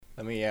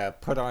Let me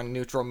put on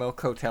Neutral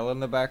Milk Hotel in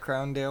the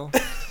background, Dale.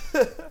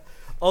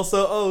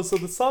 Also, so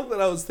the song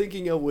that I was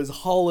thinking of was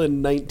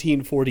Holland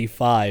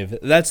 1945.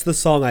 That's the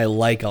song I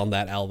like on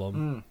that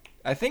album.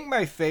 I think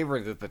my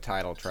favorite is the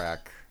title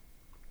track.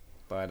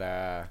 But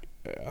Yeah.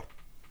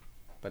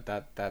 but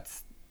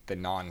that's the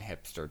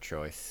non-hipster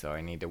choice, so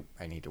I need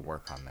to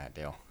work on that,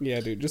 Dale. Yeah,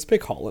 dude, just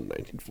pick Holland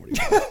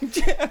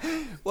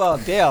 1945. Well,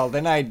 Dale,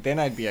 then I'd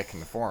be a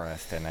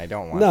conformist, and I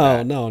don't want No,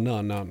 that.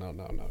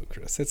 no,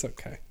 Chris. It's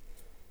okay.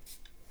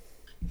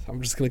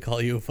 I'm just gonna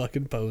call you a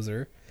fucking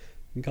poser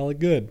and call it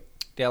good.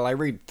 Dale, I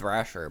read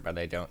Thrasher, but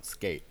I don't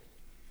skate.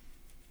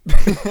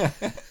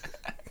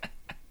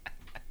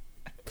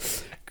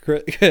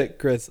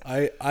 Chris,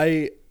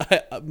 I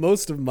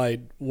most of my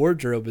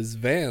wardrobe is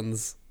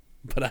Vans,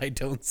 but I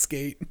don't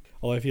skate.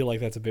 Oh, I feel like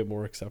that's a bit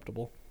more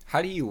acceptable.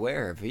 How do you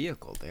wear a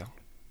vehicle, Dale?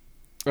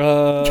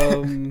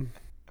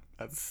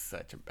 That's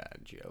such a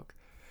bad joke.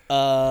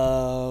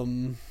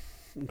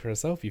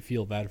 Chris, I hope you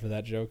feel bad for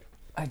that joke.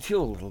 I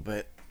feel a little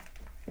bit.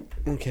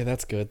 Okay,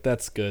 that's good.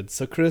 That's good.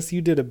 So, Chris,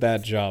 you did a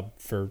bad job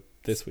for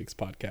this week's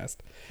podcast.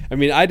 I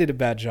mean, I did a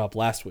bad job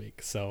last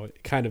week, so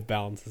it kind of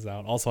balances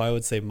out. Also, I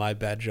would say my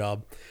bad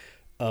job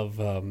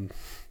of, I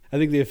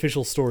think the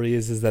official story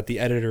is that the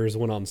editors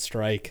went on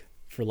strike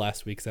for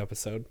last week's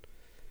episode,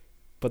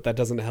 but that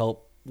doesn't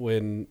help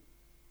when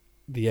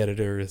the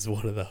editor is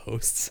one of the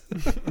hosts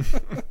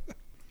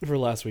for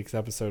last week's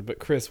episode. But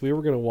Chris, we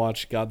were going to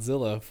watch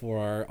Godzilla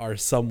for our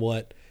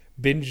somewhat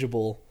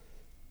bingeable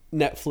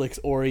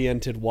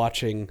Netflix-oriented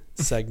watching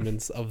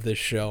segments of this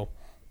show,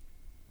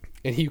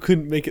 and you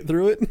couldn't make it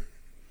through it.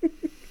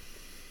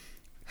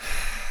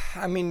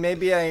 I mean,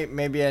 maybe I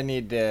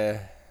need to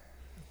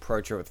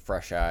approach it with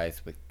fresh eyes,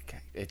 but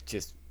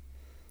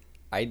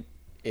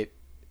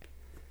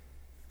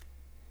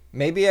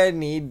maybe I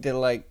need to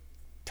like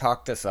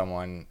talk to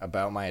someone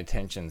about my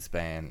attention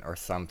span or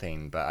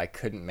something, but I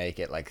couldn't make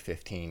it like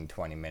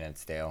 15-20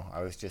 minutes, Dale.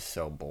 I was just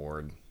so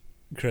bored.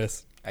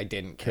 Chris, I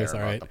didn't care Chris,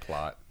 all about right. the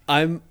plot.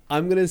 I'm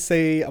gonna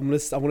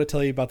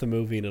tell you about the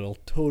movie, and it'll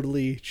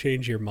totally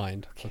change your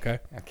mind. Okay.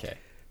 Okay.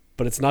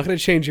 But it's not gonna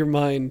change your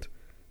mind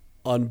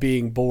on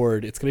being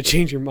bored. It's gonna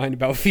change your mind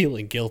about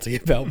feeling guilty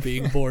about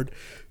being bored,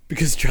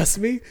 because trust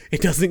me,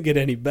 it doesn't get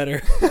any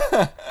better.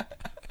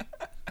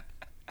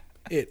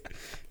 It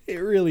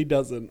really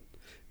doesn't.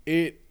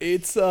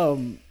 It's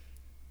a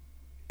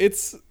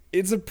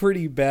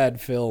pretty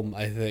bad film,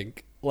 I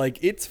think.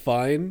 Like, it's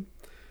fine,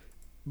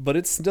 but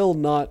it's still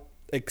not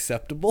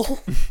acceptable.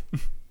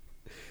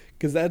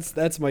 Because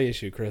that's my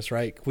issue, Chris.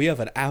 Right? We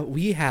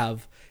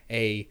have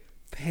a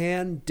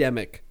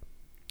pandemic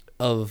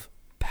of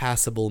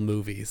passable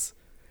movies,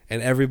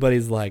 and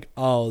everybody's like,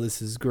 "Oh,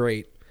 this is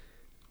great,"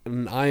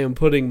 and I am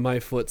putting my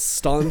foot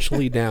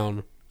staunchly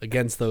down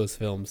against those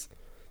films.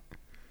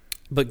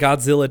 But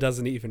Godzilla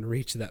doesn't even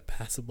reach that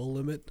passable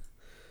limit.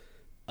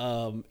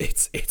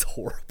 It's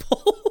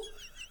horrible.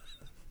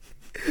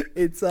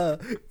 It's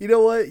you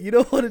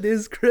know what it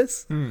is,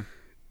 Chris?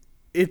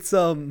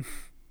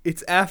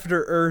 It's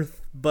After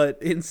Earth,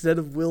 but instead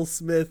of Will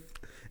Smith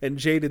and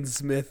Jaden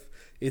Smith,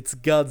 it's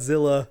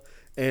Godzilla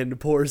and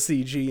poor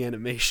CG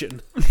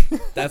animation.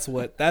 That's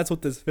what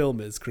this film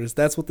is, Chris.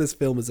 That's what this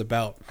film is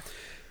about.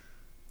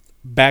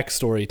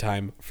 Backstory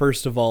time.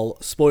 First of all,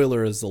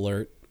 spoilers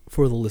alert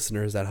for the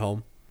listeners at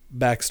home.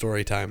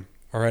 Backstory time.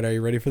 All right, are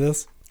you ready for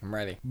this? I'm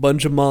ready.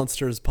 Bunch of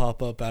monsters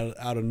pop up out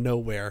of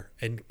nowhere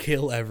and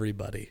kill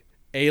everybody.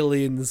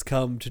 Aliens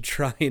come to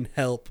try and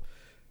help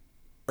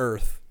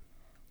Earth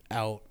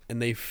out, and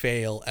they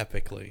fail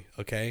epically.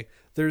 Okay,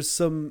 there's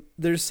some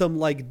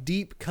like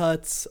deep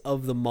cuts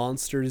of the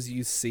monsters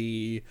you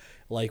see.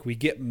 Like, we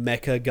get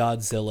Mecha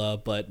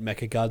Godzilla, but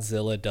Mecha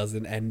Godzilla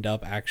doesn't end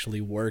up actually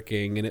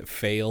working, and it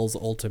fails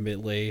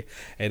ultimately,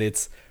 and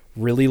it's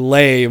really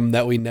lame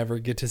that we never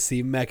get to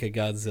see Mecha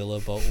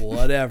Godzilla, but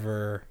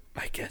whatever.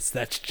 I guess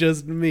that's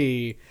just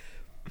me.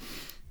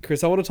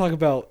 Chris, I want to talk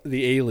about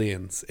the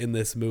aliens in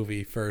this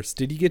movie first.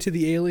 Did you get to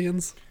the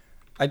aliens?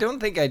 I don't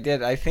think I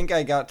did. I think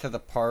I got to the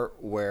part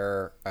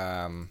where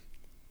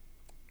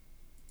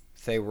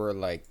they were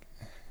like,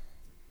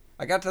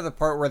 I got to the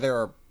part where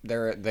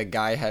the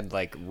guy had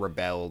like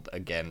rebelled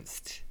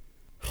against.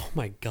 Oh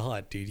my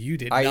god, dude, you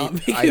did I not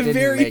make didn't it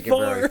very make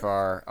far. it very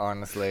far,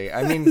 honestly.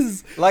 I That mean,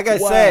 is- like I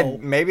wow.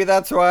 said, maybe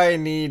that's why I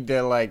need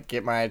to like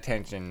get my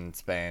attention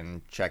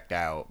span checked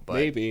out. But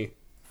Maybe.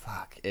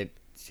 fuck,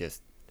 it's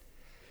just.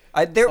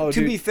 To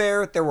dude. be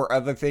fair, there were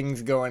other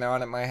things going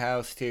on at my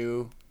house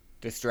too,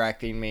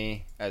 distracting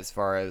me as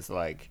far as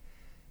like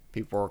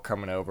people were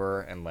coming over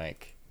and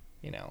like,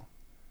 you know,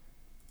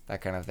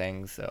 that kind of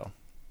thing. So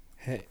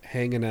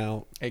Hanging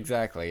out.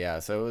 exactly, yeah.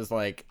 So it was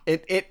like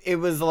it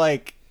was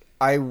like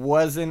I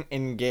wasn't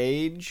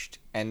engaged,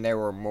 and there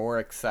were more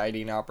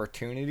exciting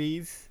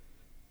opportunities.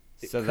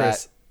 So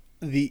Chris,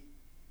 the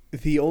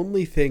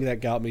only thing that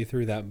got me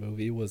through that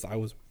movie was I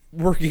was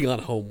working on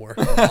homework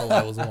while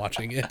I was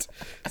watching it.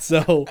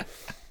 So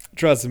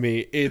trust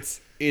me,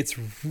 it's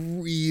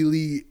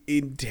really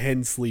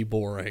intensely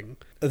boring.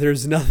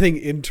 There's nothing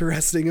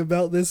interesting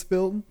about this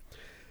film.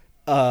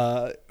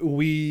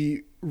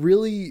 We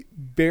really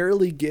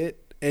barely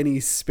get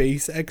any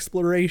space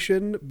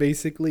exploration.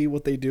 Basically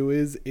what they do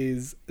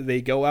is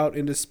they go out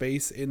into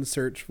space in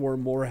search for a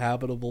more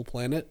habitable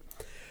planet,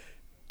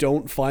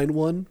 don't find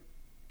one,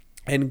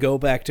 and go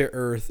back to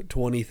Earth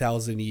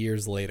 20,000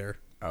 years later.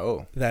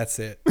 Oh. That's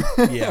it.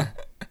 Yeah.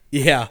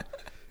 Yeah.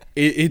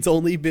 It's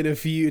only been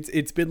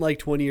it's been like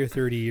 20 or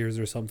 30 years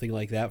or something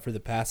like that for the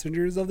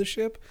passengers of the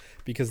ship,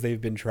 because they've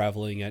been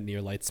traveling at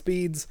near light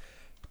speeds.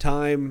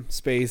 Time,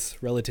 space,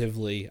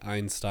 relatively,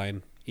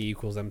 Einstein, E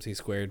 = mc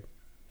squared,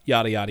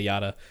 yada, yada,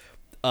 yada.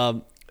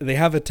 They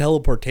have a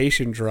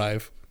teleportation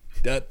drive.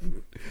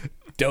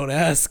 Don't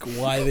ask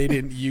why they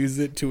didn't use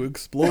it to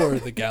explore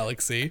the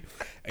galaxy.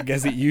 I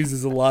guess it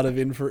uses a lot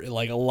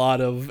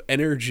of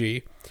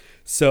energy.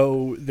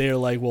 So they're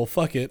like, well,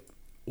 fuck it.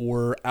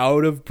 We're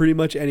out of pretty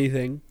much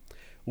anything.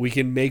 We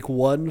can make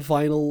one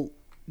final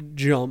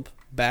jump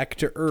back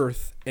to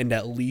Earth and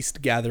at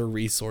least gather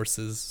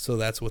resources. So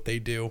that's what they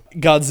do.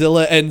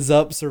 Godzilla ends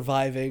up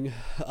surviving.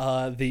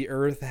 The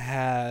Earth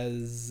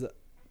has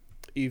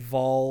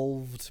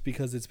evolved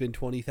because it's been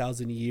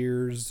 20,000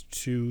 years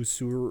to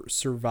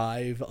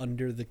survive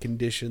under the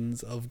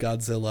conditions of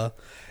Godzilla.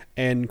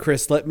 And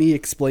Chris, let me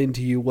explain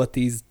to you what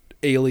these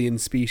alien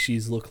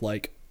species look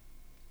like.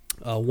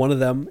 One of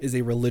them is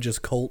a religious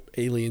cult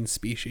alien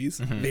species,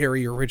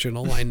 very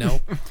original, I know,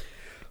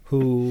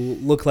 who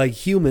look like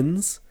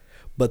humans,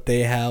 but they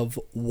have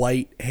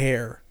white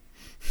hair.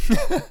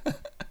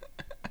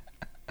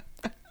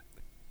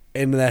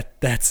 And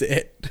that's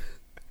it.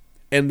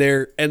 And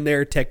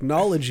their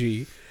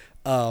technology,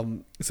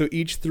 so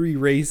each 3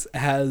 race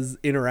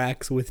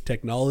interacts with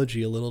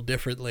technology a little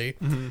differently.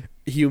 Mm-hmm.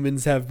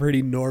 Humans have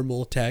pretty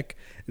normal tech.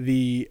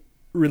 The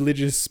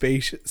religious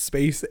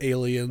space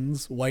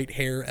aliens, white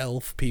hair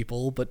elf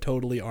people, but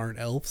totally aren't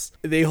elves.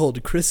 They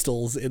hold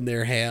crystals in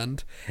their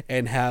hand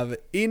and have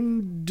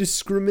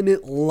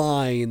indiscriminate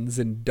lines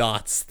and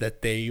dots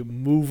that they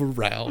move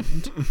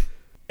around.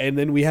 And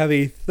then we have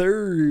a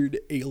third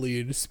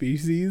alien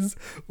species,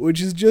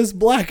 which is just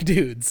black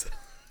dudes.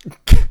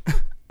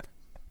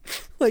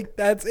 Like,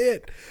 that's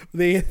it.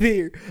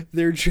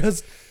 They're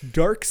just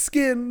dark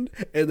skinned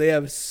and they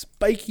have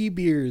spiky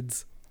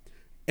beards.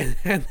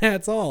 And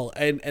that's all.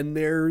 And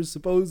they're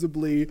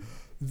supposedly,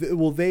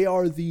 they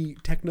are the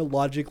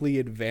technologically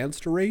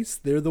advanced race.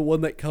 They're the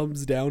one that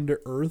comes down to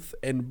Earth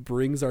and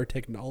brings our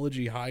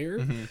technology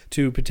higher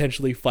to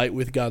potentially fight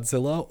with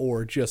Godzilla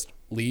or just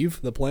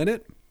leave the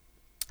planet.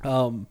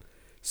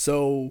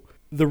 So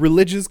the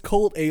religious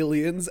cult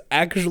aliens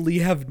actually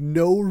have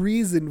no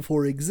reason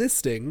for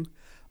existing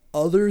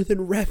other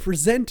than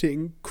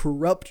representing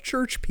corrupt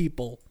church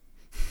people.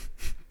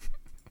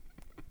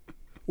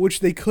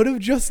 Which they could have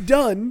just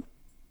done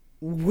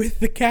with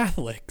the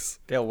Catholics.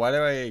 Dale, why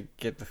do I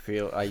get the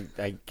feel?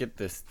 I get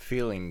this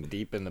feeling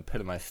deep in the pit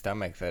of my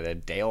stomach that a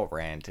Dale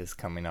rant is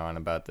coming on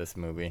about this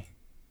movie.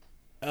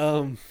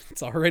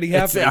 It's already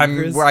happening,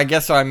 Chris. I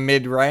guess I'm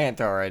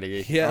mid-rant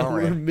already. Yeah,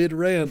 we're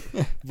mid-rant.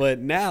 But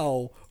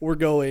now we're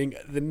going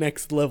the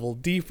next level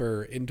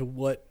deeper into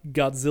what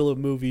Godzilla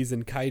movies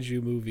and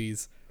kaiju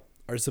movies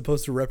are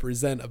supposed to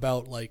represent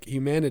about, like,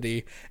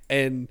 humanity.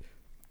 And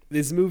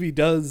this movie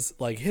does,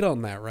 like, hit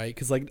on that, right?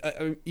 Because, like,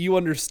 you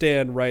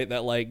understand, right,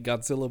 that, like,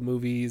 Godzilla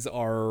movies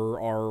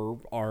are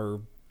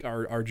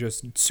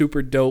just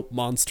super dope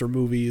monster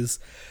movies,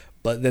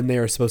 but then they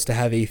are supposed to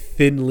have a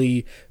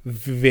thinly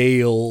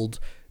veiled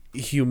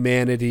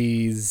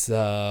humanity's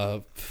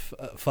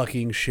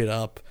fucking shit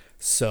up.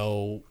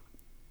 So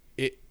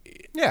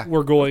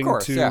we're going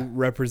to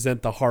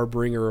represent the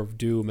harbinger of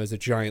doom as a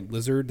giant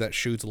lizard that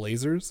shoots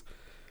lasers.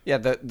 Yeah,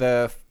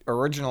 the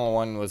original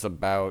one was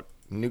about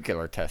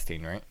nuclear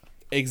testing, right?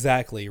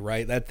 Exactly,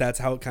 right? That's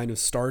how it kind of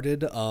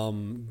started. The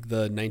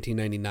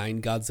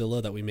 1999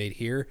 Godzilla that we made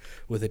here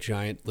with a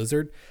giant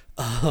lizard.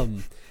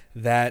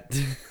 That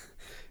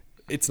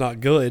it's not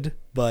good,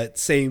 but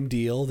same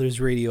deal.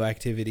 There's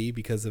radioactivity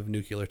because of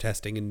nuclear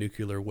testing and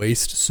nuclear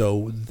waste,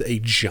 so a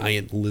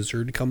giant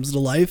lizard comes to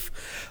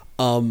life.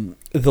 The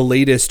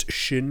latest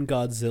Shin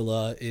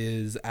Godzilla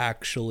is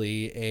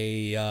actually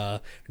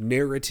a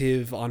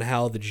narrative on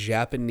how the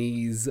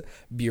Japanese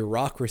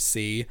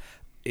bureaucracy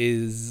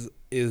is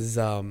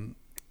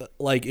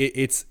like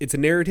it's a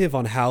narrative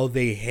on how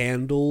they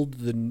handled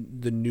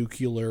the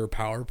nuclear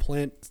power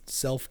plant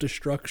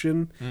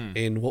self-destruction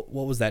in what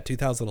was that,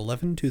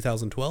 2011,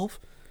 2012?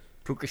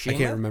 Fukushima? I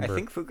can't remember. I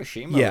think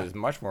Fukushima was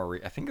much more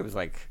I think it was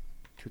like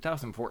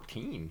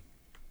 2014.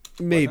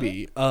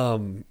 Maybe.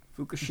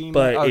 Fukushima.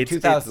 But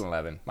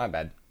 2011. My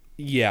bad.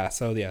 Yeah,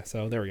 so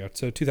there we go.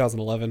 So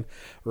 2011,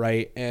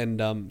 right?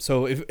 And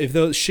so if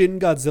the Shin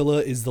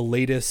Godzilla is the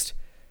latest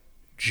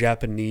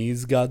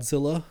Japanese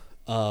Godzilla,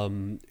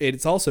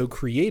 it's also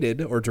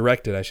created, or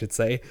directed, I should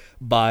say,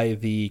 by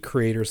the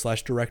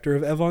creator/director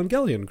of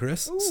Evangelion,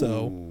 Chris. Ooh.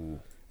 So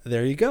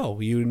there you go.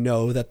 You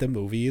know that the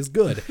movie is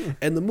good.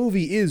 And the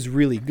movie is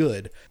really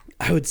good.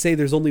 I would say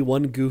there's only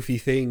one goofy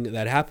thing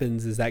that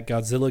happens is that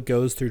Godzilla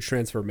goes through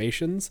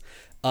transformations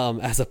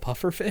as a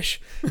pufferfish,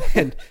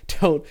 and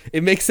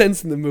it makes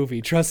sense in the movie,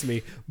 trust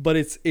me, but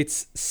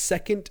its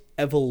second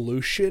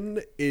evolution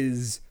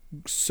is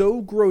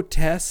so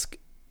grotesque,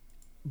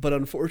 but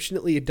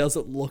unfortunately it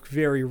doesn't look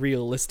very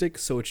realistic,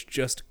 so it's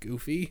just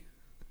goofy.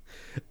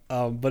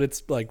 But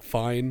it's like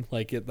fine,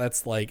 like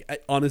that's like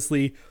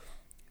honestly,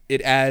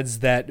 it adds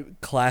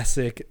that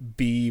classic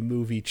B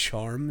movie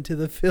charm to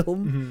the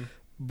film. Mm-hmm.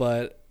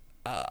 But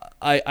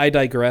I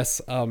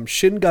digress.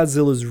 Shin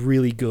Godzilla is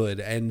really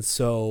good, and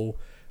so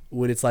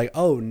when it's like,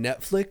 oh,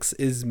 Netflix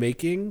is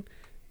making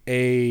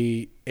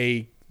a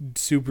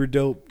super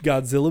dope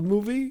Godzilla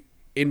movie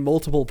in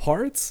multiple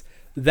parts,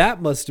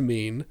 that must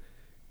mean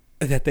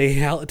that they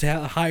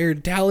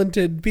hired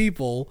talented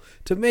people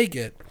to make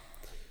it.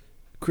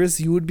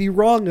 Chris, you would be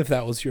wrong if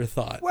that was your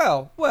thought.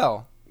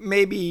 Well,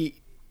 maybe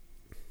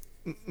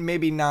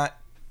not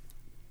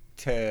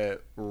to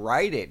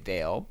write it,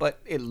 Dale, but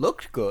it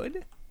looked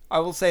good. I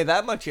will say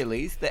that much at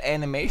least. The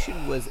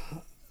animation was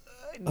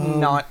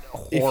not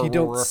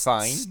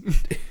horrifying.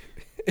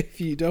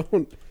 If you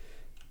don't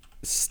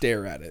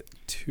stare at it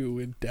too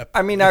in depth.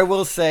 I mean, I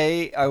will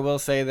say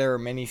there are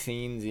many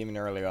scenes even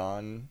early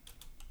on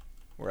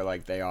where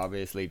like they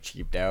obviously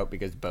cheaped out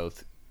because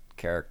both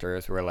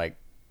characters were like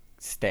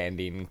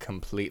standing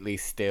completely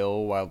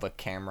still while the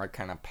camera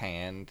kind of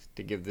panned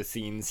to give the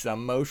scene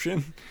some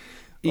motion.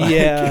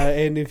 Yeah,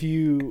 and if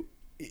you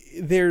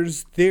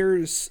there's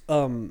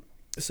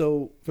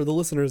so for the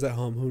listeners at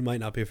home who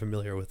might not be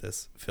familiar with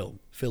this film,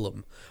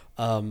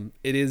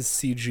 it is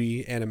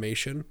CG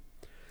animation.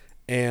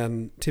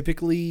 And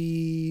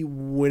typically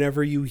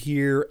whenever you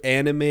hear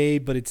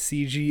anime but it's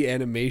CG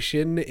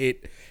animation,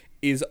 it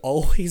is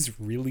always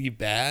really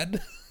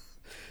bad.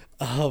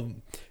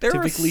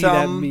 Typically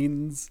that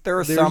means there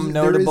are some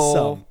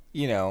notable,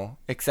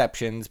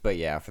 exceptions, but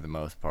yeah, for the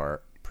most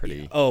part,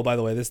 pretty. Oh, by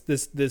the way,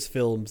 this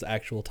film's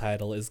actual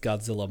title is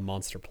Godzilla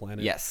Monster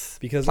Planet. Yes,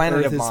 because Planet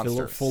Earth of is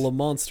Monsters. full of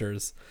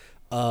monsters.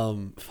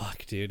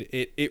 Fuck, dude,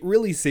 it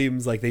really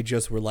seems like they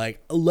just were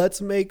like,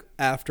 let's make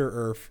After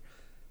Earth,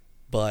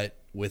 but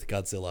with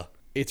Godzilla.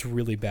 It's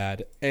really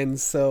bad, and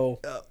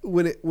so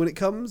when it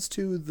comes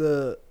to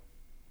the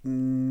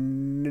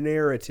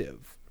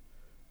narrative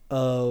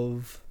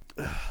of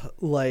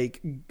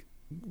like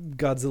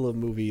Godzilla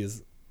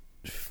movies,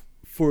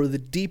 for the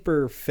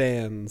deeper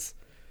fans,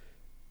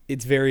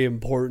 it's very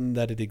important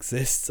that it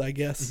exists, I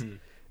guess. Mm-hmm.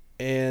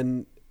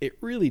 And it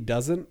really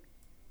doesn't.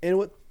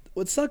 And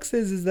what sucks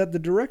is that the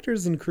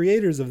directors and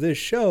creators of this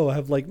show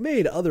have like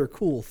made other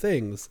cool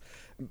things,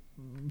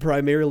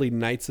 primarily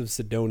Knights of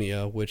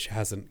Sidonia, which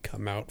hasn't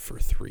come out for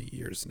 3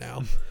 years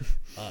now,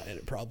 and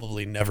it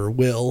probably never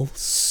will.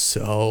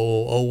 So,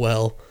 oh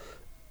well.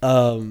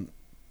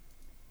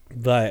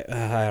 But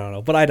I don't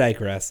know. But I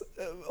digress.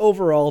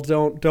 Overall,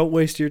 don't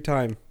waste your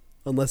time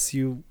unless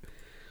you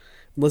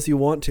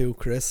want to,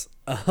 Chris.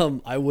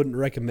 I wouldn't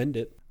recommend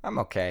it. I'm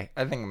okay.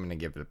 I think I'm gonna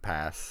give it a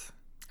pass.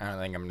 I don't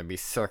think I'm gonna be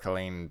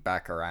circling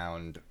back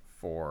around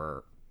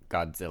for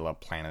Godzilla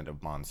Planet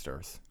of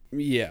Monsters.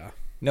 Yeah.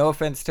 No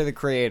offense to the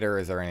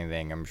creators or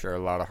anything. I'm sure a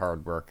lot of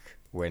hard work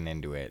went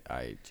into it.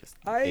 It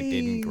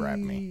didn't grab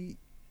me.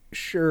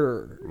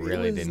 Sure.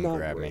 Really didn't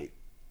grab me.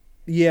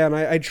 Yeah, and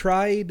I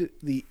tried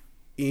the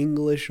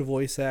English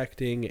voice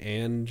acting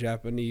and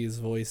Japanese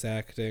voice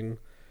acting.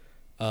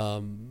 I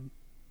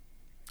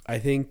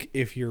think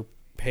if you're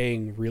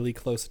paying really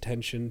close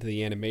attention to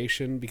the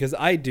animation, because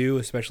I do,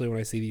 especially when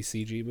I see these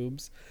CG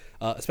moves,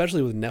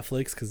 especially with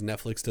Netflix, because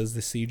Netflix does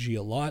the CG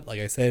a lot. Like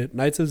I said,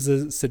 Knights of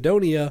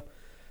Sidonia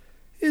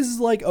is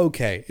like,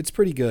 okay, it's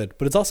pretty good,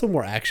 but it's also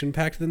more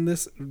action-packed than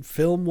this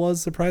film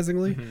was,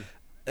 surprisingly. Mm-hmm.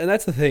 And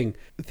that's the thing.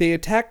 They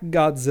attack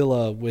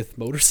Godzilla with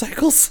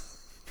motorcycles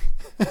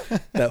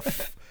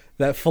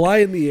that fly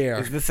in the air.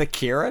 Is this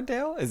Akira,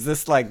 Dale? Is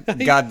this like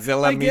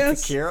Godzilla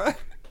meets Akira?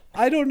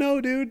 I don't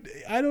know, dude.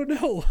 I don't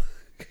know.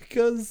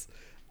 Because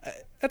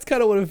that's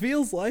kind of what it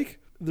feels like.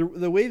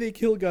 The way they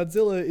kill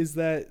Godzilla is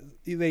that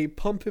they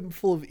pump him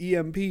full of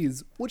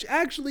EMPs, which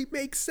actually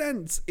makes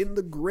sense in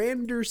the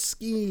grander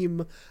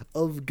scheme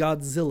of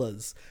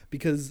Godzilla's.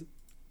 Because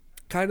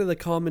kind of the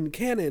common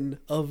canon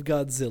of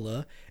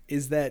Godzilla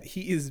is that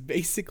he is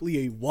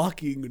basically a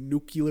walking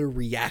nuclear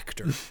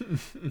reactor.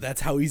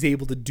 That's how he's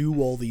able to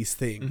do all these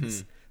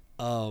things.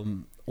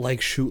 Mm-hmm.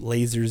 Like shoot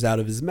lasers out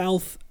of his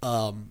mouth,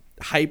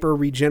 hyper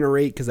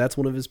regenerate, because that's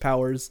one of his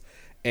powers.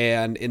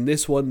 And in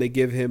this one, they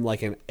give him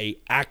like an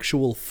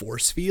actual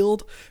force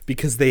field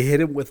because they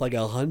hit him with like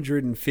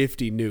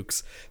 150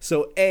 nukes.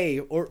 So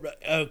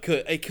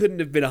it couldn't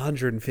have been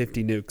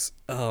 150 nukes.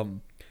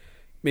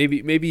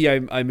 Maybe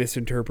I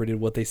misinterpreted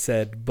what they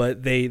said,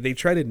 but they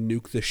try to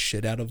nuke the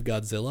shit out of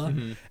Godzilla,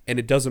 mm-hmm. and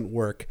it doesn't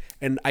work.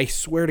 And I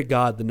swear to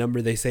God, the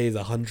number they say is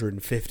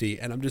 150,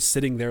 and I'm just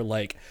sitting there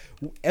like,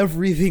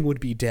 everything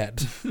would be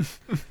dead.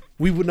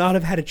 We would not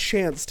have had a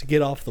chance to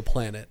get off the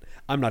planet.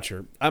 I'm not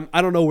sure.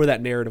 I don't know where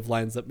that narrative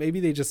lines up. Maybe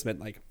they just meant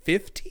like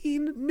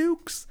 15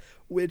 nukes,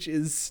 which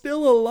is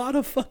still a lot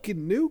of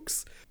fucking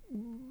nukes.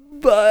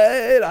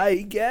 But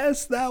I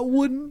guess that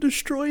wouldn't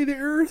destroy the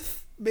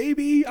Earth.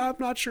 Maybe. I'm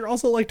not sure.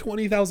 Also, like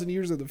 20,000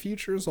 years in the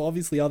future, so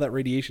obviously all that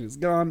radiation is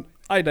gone.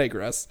 I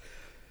digress.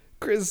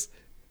 Chris,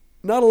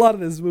 not a lot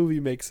of this movie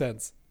makes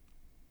sense.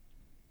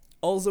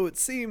 Also, it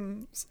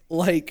seems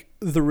like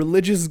the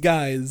religious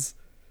guys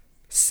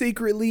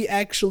secretly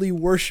actually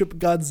worship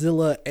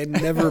Godzilla and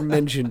never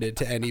mentioned it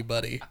to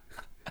anybody.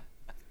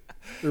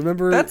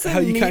 Remember That's how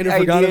a you neat kind of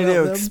forgot idea about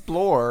to them?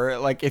 explore,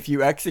 like if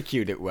you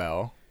execute it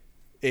well.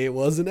 It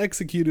wasn't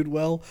executed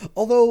well.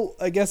 Although,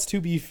 I guess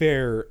to be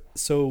fair,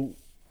 so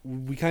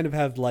we kind of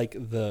have like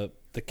the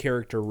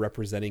character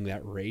representing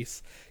that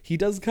race. He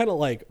does kind of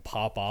like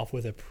pop off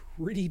with a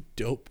pretty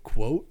dope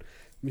quote.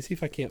 Let me see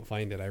if I can't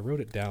find it. I wrote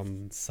it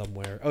down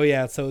somewhere. Oh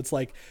yeah, so it's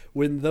like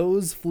when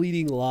those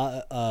fleeting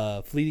lives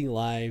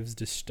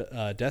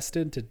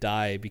destined to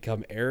die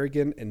become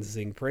arrogant and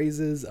sing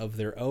praises of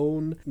their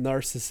own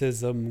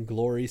narcissism,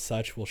 glory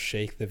such will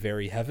shake the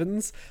very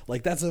heavens.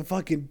 Like that's a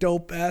fucking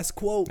dope ass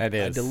quote. That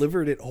is. I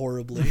delivered it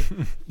horribly,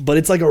 but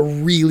it's like a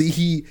really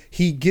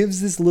he gives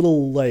this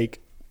little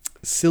like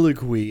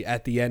soliloquy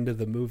at the end of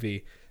the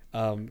movie.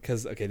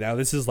 Because okay, now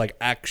this is like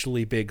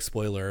actually big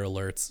spoiler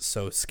alerts,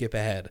 so skip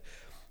ahead.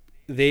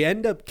 They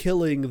end up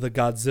killing the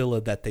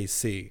Godzilla that they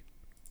see.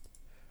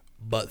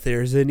 But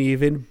there's an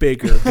even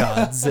bigger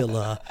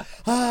Godzilla.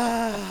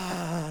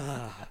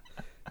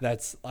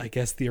 That's, I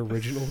guess, the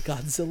original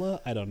Godzilla?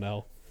 I don't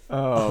know.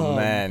 Oh,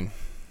 man.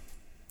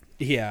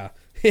 Yeah,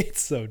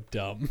 it's so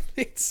dumb.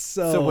 It's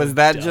so So was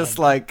that dumb. just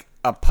like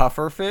a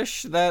puffer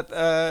fish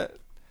that,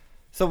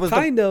 so was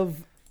Kind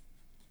of.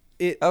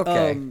 It,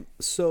 Okay.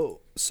 So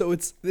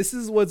it's this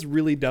is what's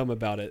really dumb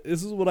about it.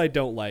 This is what I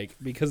don't like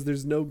because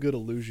there's no good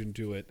allusion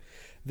to it.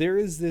 There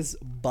is this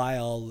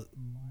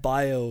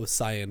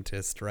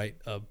bioscientist, right?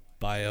 A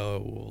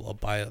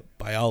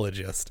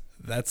biologist.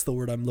 That's the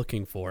word I'm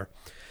looking for.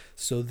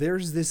 So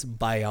there's this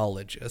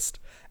biologist,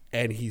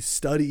 and he's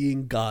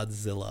studying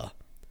Godzilla.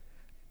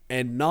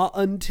 And not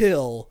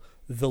until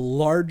the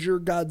larger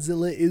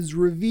Godzilla is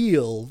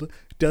revealed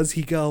does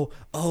he go,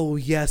 "Oh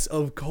yes,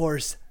 of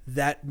course,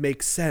 that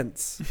makes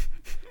sense."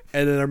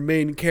 And then our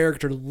main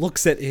character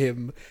looks at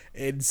him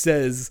and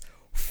says,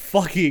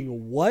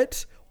 "Fucking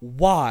what?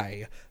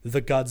 Why?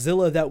 The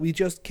Godzilla that we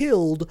just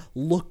killed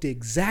looked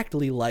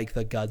exactly like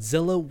the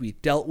Godzilla we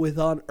dealt with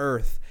on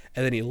Earth."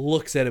 And then he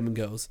looks at him and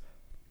goes,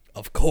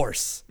 "Of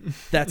course.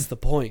 That's the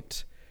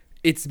point.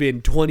 It's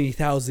been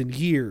 20,000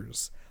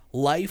 years.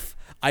 Life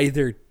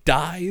either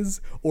dies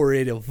or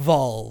it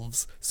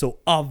evolves. So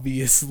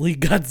obviously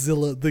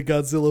Godzilla, the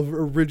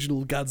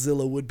original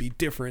Godzilla would be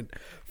different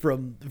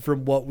from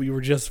what we were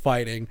just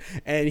fighting."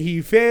 And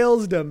he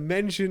fails to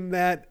mention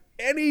that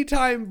any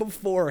time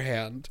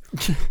beforehand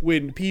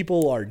when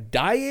people are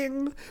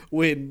dying,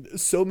 when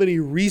so many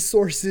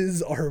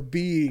resources are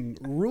being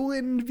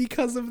ruined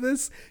because of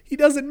this. He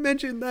doesn't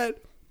mention that,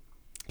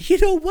 you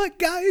know what,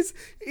 guys?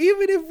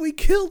 Even if we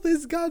kill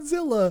this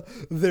Godzilla,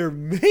 there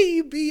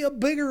may be a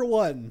bigger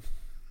one.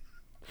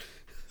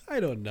 I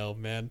don't know,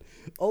 man.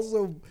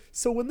 Also,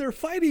 so when they're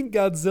fighting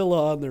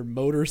Godzilla on their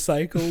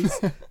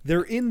motorcycles,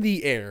 they're in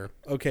the air.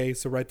 Okay,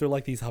 so right, they're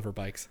like these hover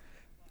bikes.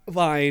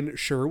 Fine,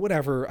 sure,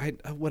 whatever.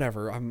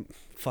 Whatever. I'm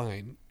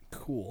fine.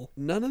 Cool.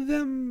 None of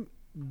them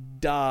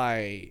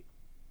die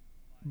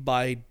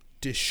by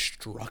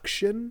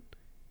destruction.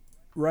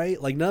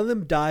 Right? Like none of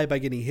them die by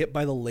getting hit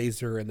by the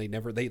laser and they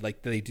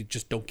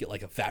just don't get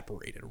like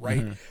evaporated,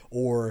 right? Mm-hmm.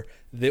 Or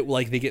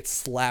they get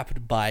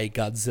slapped by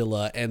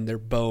Godzilla and their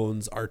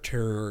bones are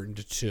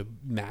turned to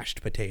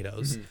mashed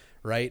potatoes,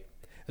 right?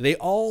 They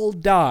all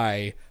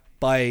die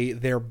by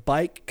their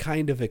bike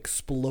kind of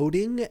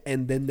exploding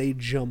and then they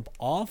jump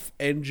off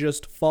and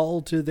just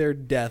fall to their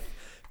death.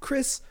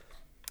 Chris,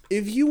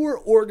 if you were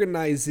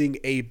organizing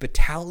a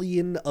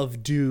battalion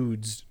of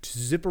dudes to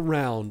zip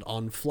around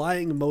on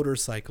flying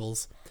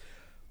motorcycles,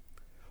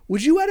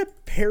 would you add a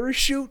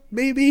parachute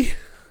maybe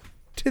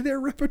to their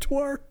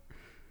repertoire?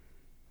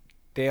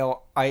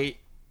 Dale, I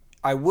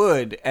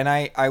would, and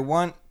I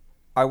want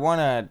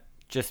to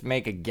just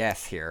make a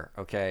guess here,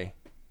 okay?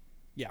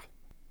 Yeah.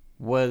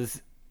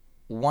 Was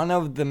one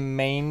of the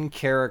main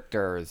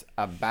characters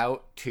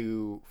about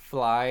to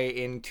fly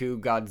into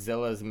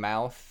Godzilla's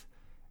mouth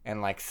and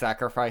like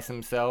sacrifice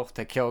himself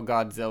to kill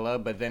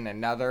Godzilla, but then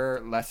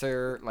another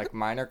lesser, like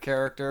minor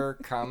character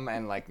come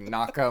and like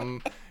knock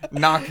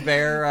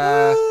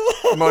their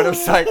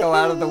motorcycle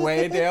out of the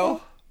way,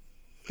 Dale?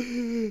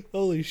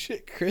 Holy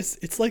shit, Chris.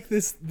 It's like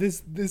this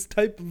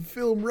type of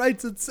film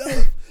writes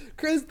itself.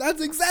 Chris,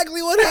 that's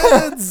exactly what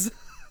happens.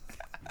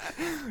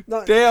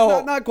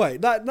 Dale. Not quite.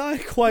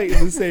 Not quite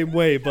in the same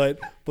way, but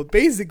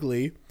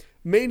basically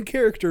main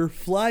character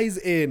flies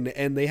in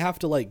and they have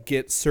to like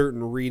get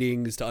certain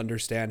readings to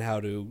understand how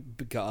to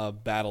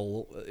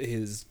battle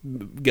his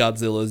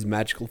Godzilla's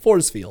magical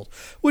force field,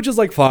 which is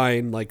like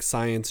fine, like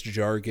science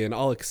jargon.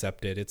 I'll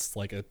accept it. It's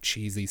like a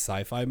cheesy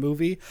sci-fi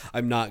movie.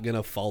 I'm not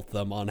gonna fault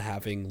them on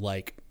having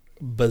like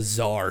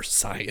bizarre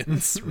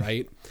science,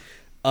 right?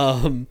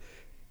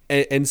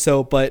 And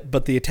so,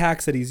 but the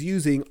attacks that he's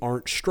using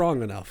aren't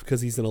strong enough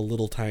because he's in a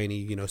little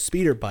tiny,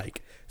 speeder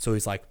bike. So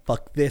he's like,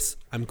 fuck this,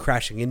 I'm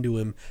crashing into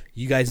him.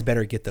 You guys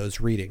better get those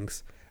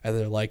readings. And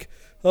they're like,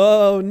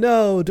 oh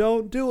no,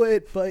 don't do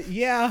it. But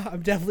yeah,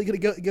 I'm definitely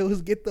gonna go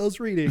get those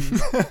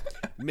readings.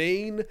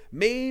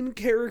 main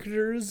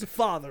character's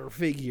father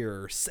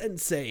figure,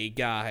 sensei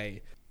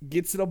guy,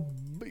 gets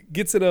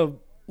in a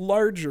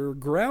larger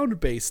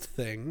ground-based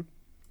thing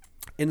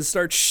and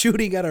starts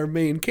shooting at our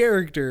main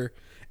character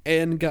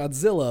and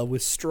Godzilla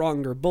with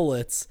stronger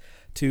bullets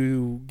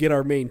to get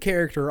our main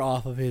character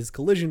off of his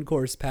collision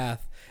course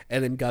path,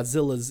 and then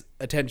Godzilla's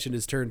attention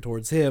is turned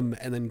towards him,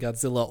 and then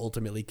Godzilla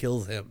ultimately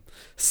kills him.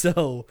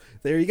 So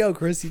there you go,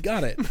 Chris, you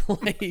got it.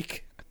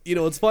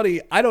 It's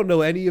funny, I don't know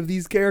any of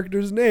these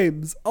characters'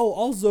 names. Oh,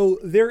 also,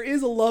 there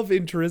is a love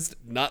interest,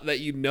 not that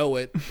you know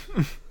it.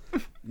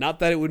 Not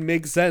that it would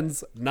make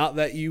sense, not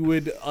that you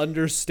would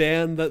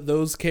understand that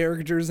those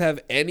characters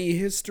have any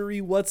history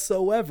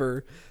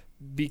whatsoever,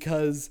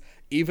 because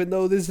even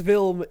though this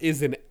film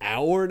is an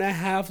hour and a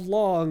half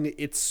long,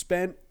 it's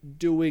spent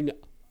doing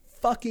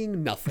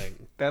fucking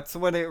nothing. That's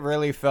what it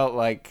really felt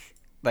like.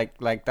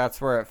 Like that's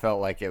where it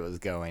felt like it was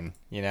going,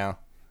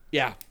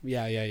 Yeah.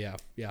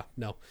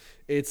 No.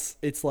 It's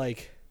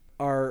like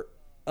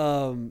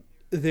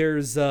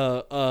there's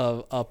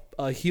a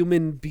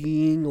human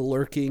being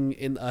lurking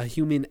in a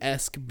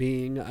human-esque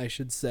being, I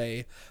should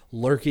say,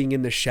 lurking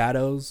in the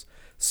shadows.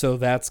 So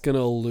that's going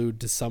to allude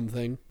to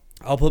something.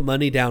 I'll put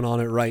money down on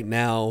it right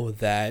now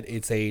that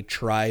it's a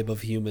tribe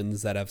of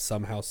humans that have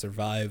somehow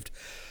survived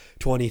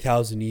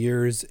 20,000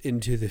 years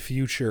into the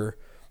future,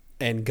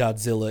 and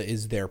Godzilla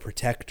is their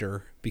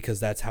protector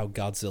because that's how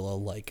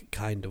Godzilla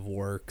kind of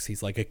works.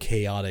 He's like a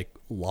chaotic,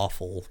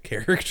 lawful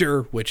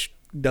character, which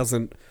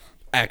doesn't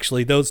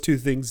actually, those two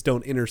things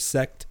don't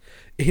intersect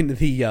in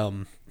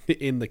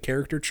the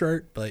character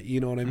chart, but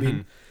you know what I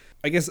mean?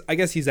 Mm-hmm. I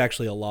guess he's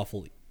actually a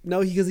lawful,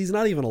 no, because he's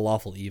not even a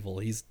lawful evil.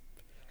 He's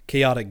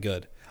chaotic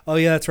good. Oh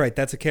yeah, that's right.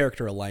 That's a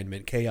character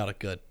alignment. Chaotic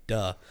good.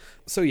 Duh.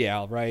 So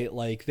yeah, right.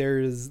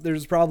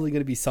 There's probably going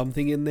to be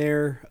something in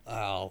there.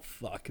 Oh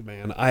fuck,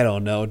 man. I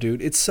don't know,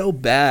 dude. It's so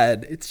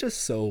bad. It's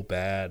just so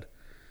bad.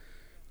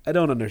 I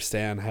don't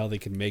understand how they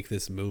can make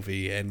this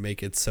movie and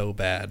make it so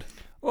bad.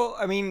 Well,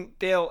 I mean,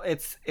 Dale,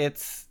 it's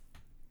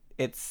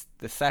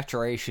the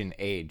saturation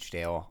age,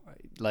 Dale.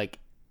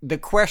 The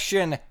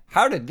question,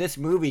 how did this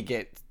movie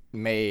get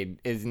made,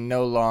 is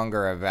no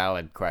longer a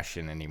valid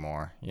question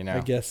anymore, I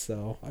guess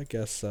so. I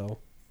guess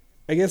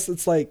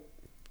it's like,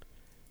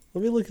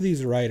 let me look at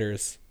these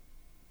writers.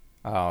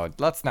 Oh,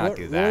 let's not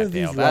do that,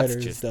 Dale.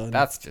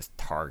 That's just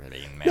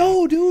targeting, man.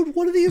 No, dude,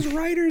 one of these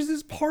writers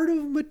is part of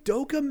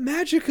Madoka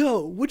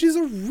Magica, which is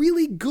a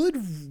really good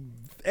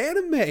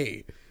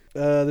anime.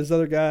 This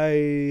other guy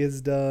has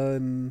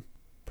done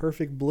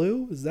Perfect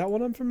Blue. Is that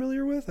one I'm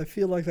familiar with? I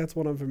feel like that's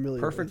what I'm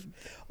familiar with.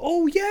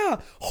 Oh, yeah.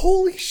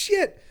 Holy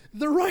shit.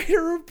 The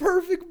writer of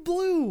Perfect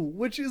Blue,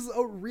 which is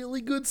a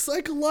really good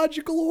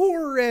psychological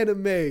horror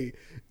anime,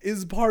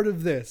 is part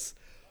of this.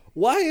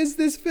 Why is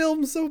this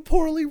film so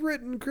poorly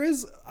written,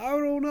 Chris? I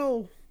don't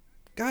know.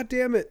 God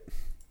damn it.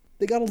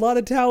 They got a lot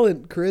of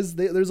talent, Chris.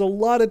 There's a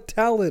lot of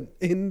talent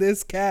in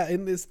this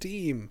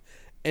team,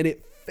 and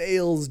it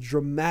fails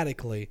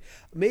dramatically.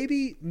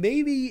 Maybe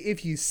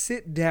if you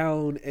sit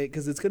down,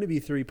 because it's going to be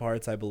 3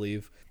 parts, I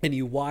believe, and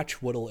you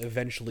watch what'll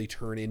eventually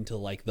turn into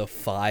the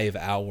 5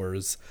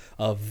 hours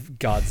of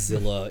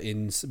Godzilla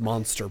in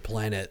Monster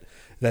Planet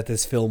that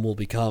this film will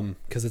become,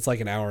 because it's like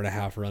an hour and a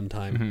half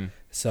runtime. Mm-hmm.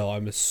 So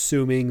I'm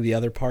assuming the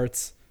other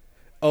parts.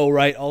 Oh,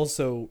 right.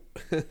 Also,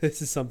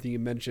 this is something you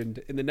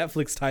mentioned in the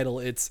Netflix title.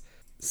 It's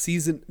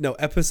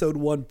episode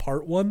 1,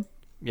 part 1.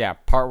 Yeah,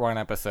 part 1,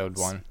 episode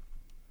 1.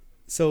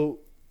 So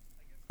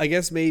I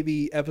guess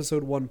maybe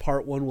episode 1,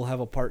 part 1 will have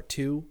a part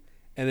 2,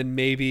 and then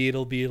maybe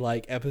it'll be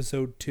like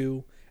episode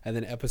 2, and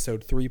then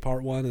episode 3,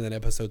 part 1, and then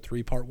episode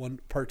 3, part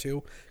 1, part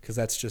 2, because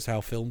that's just how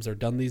films are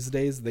done these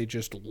days. They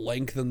just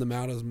lengthen them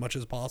out as much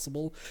as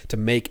possible to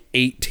make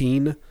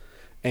 18.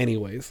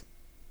 Anyways.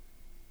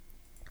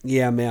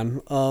 Yeah,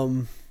 man.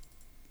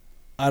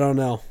 I don't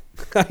know.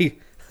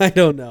 I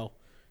don't know.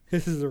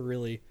 This is a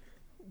really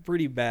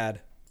pretty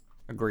bad.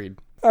 Agreed.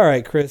 All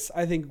right, Chris,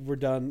 I think we're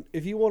done.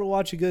 If you want to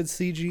watch a good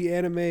CG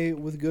anime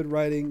with good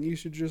writing, you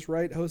should just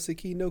write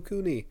Hoseki no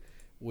Kuni,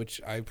 which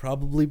I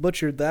probably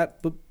butchered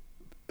that, but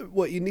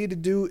what you need to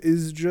do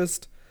is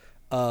just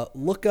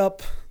look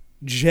up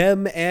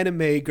Gem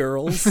Anime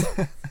Girls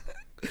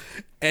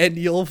and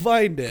you'll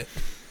find it.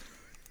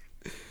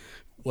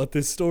 What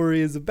this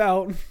story is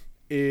about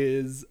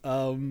is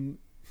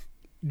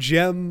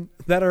Gem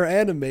that are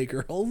anime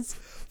girls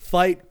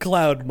fight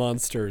cloud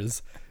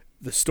monsters.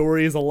 The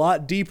story is a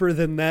lot deeper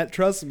than that,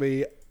 trust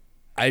me.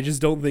 I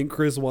just don't think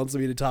Chris wants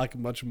me to talk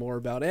much more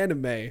about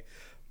anime.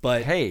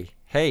 But hey,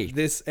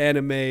 this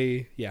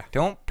anime, yeah.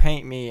 Don't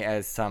paint me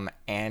as some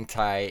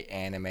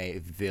anti-anime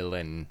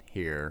villain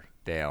here,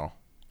 Dale.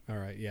 All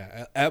right,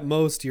 yeah. At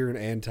most, you're an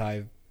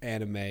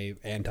anti-anime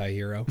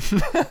anti-hero.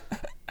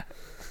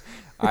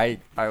 I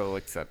will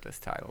accept this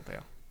title,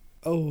 Dale.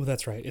 Oh,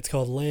 that's right. It's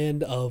called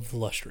Land of the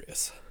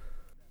Lustrous.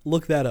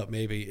 Look that up,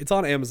 maybe. It's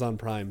on Amazon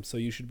Prime, so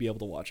you should be able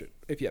to watch it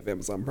if you have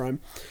Amazon Prime.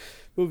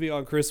 Moving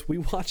on, Chris, we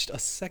watched a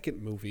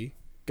second movie.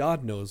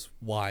 God knows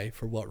why,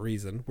 for what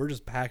reason. We're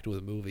just packed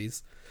with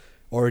movies.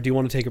 Or do you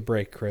want to take a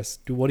break, Chris?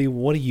 What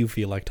do you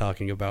feel like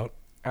talking about?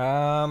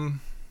 I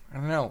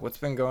don't know. What's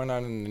been going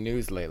on in the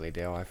news lately,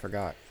 Dale? I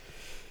forgot.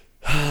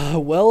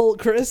 Well,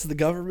 Chris, the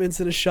government's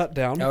in a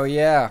shutdown. Oh,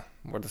 yeah.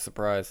 What a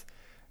surprise.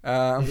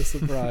 What a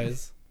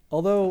surprise.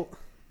 Although,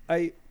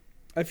 I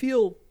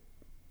feel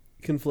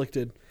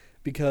conflicted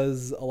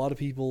because a lot of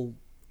people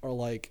are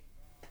like,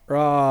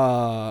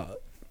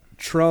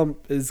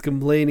 Trump is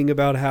complaining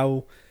about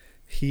how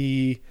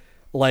he,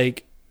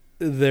 like,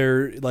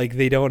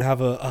 they don't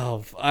have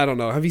I don't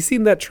know. Have you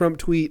seen that Trump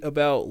tweet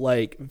about,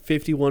 like,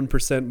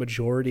 51%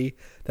 majority?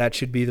 That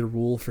should be the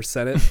rule for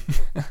Senate.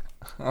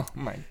 Oh,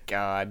 my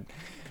God.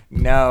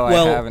 No, I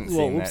haven't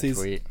seen that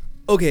tweet.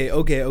 Okay.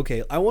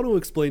 I want to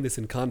explain this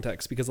in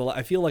context because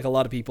I feel like a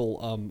lot of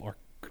people are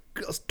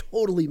just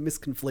totally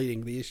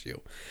misconflating the issue.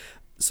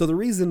 So the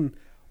reason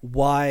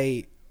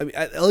why, I mean,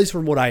 at least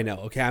from what I know,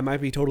 okay, I might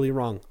be totally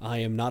wrong. I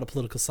am not a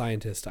political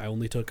scientist. I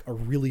only took a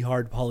really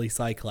hard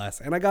poli-sci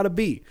class, and I got a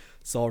B.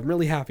 So I'm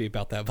really happy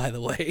about that, by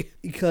the way,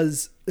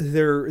 because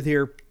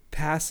they're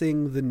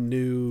passing the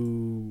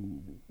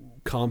new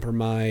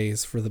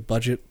compromise for the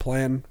budget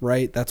plan,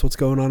 right? That's what's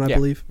going on, I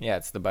believe. Yeah,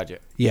 it's the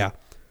budget. Yeah,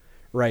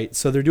 right.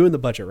 So they're doing the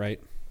budget,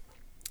 right?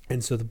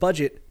 And so the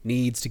budget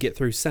needs to get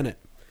through Senate,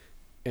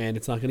 and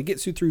it's not going to get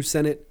through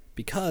Senate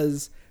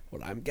because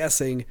what I'm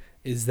guessing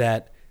is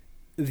that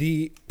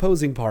the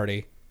opposing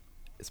party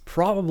is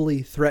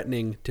probably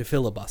threatening to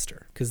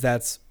filibuster because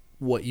that's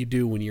what you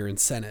do when you're in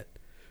Senate.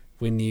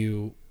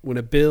 When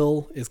a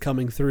bill is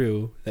coming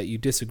through that you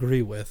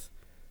disagree with,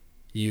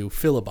 you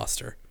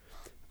filibuster.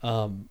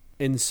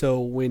 And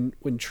so when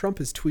Trump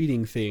is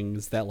tweeting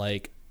things that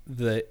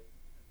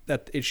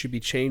that it should be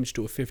changed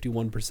to a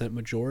 51%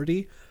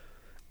 majority,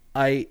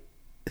 I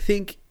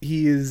think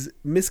he is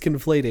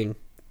misconflating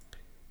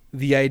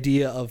the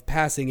idea of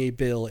passing a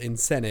bill in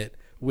Senate,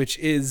 which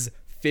is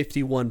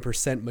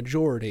 51%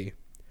 majority,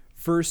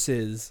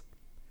 versus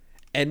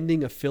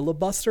ending a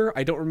filibuster.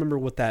 I don't remember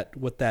what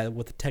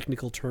the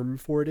technical term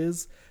for it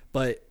is,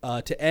 but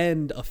to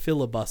end a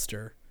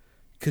filibuster,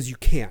 because you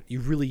can't. You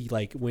really,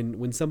 like,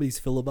 when somebody's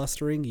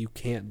filibustering, you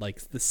can't.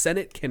 Like, the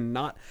Senate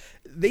cannot.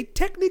 They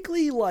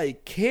technically,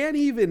 like, can't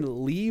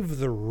even leave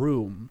the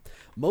room.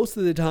 Most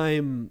of the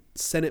time,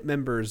 Senate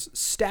members'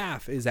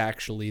 staff is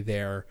actually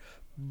there,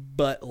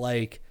 but,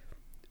 like,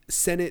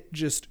 Senate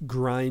just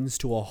grinds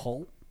to a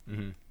halt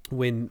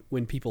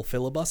when people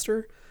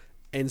filibuster.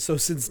 And so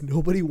since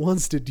nobody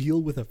wants to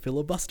deal with a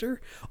filibuster,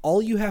 all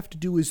you have to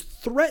do is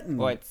threaten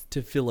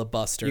to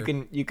filibuster.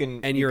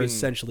 You're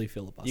essentially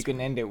filibustering. You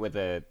can end it with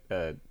a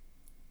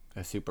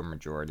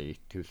supermajority,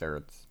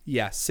 2/3.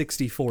 Yeah,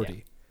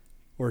 60-40.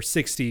 Or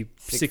 60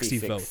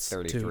 votes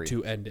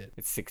to end it.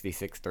 It's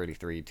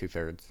 66-33,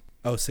 2/3.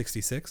 Oh,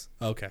 66?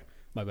 Okay.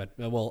 My bad.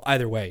 Well,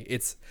 either way,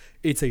 it's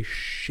a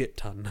shit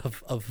ton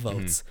of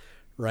votes,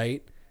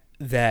 right?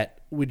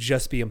 That would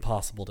just be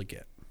impossible to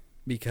get.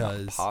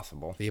 Because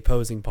impossible. The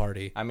opposing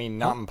party. I mean,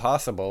 not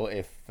impossible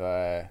if.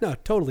 No,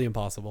 totally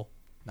impossible.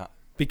 Not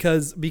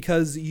because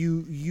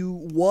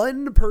you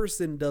one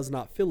person does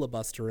not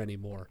filibuster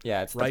anymore.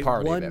 Yeah, it's the right.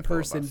 party. One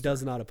person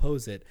does not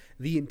oppose it.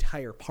 The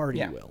entire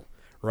party will.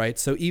 Right.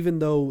 So even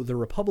though the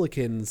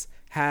Republicans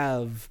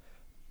have,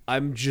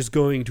 I'm just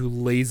going to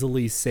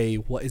lazily say,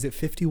 what is it?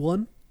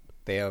 51?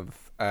 They have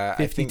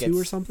 52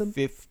 or something.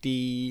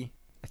 50.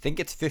 I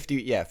think it's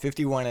 50. Yeah,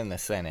 51 in the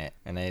Senate,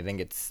 and I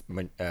think it's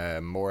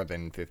more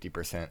than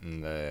 50% in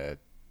the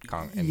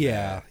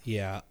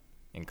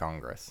in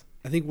Congress.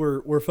 I think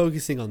we're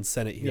focusing on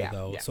Senate here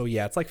though. Yeah. So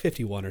yeah, it's like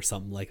 51 or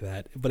something like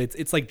that. But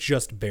it's like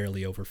just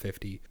barely over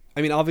 50.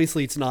 I mean,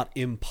 obviously it's not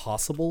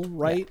impossible,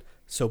 right? Yeah.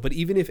 So, but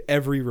even if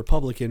every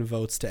Republican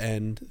votes to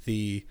end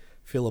the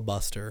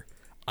filibuster,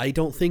 I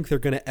don't think they're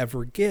going to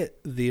ever get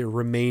the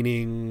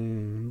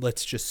remaining,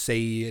 let's just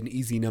say an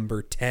easy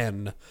number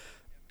 10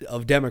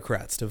 of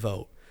Democrats to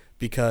vote,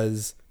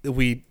 because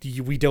we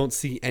don't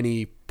see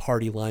any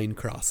party line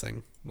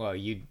crossing. Well,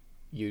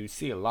 you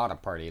see a lot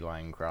of party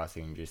line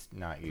crossing, just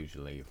not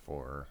usually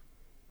for,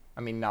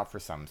 I mean, not for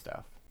some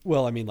stuff.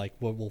 Well, I mean, like,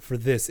 well, for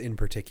this in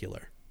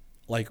particular,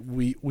 like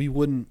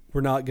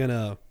we're not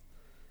gonna.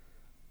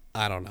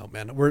 I don't know,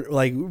 man.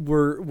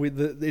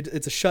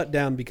 It's a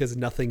shutdown because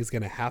nothing's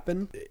going to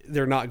happen.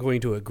 They're not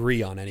going to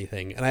agree on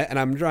anything. And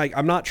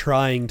I'm not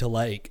trying to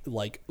like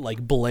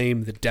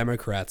blame the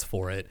Democrats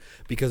for it,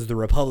 because the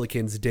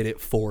Republicans did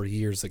it 4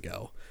 years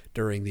ago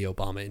during the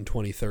Obama in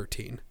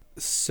 2013.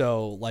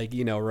 So, like,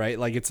 you know, right?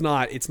 Like, it's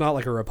not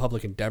like a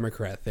Republican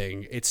Democrat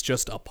thing. It's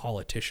just a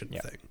politician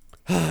thing.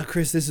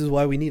 Chris, this is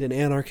why we need an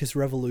anarchist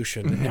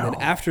revolution. No. And then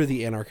after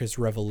the anarchist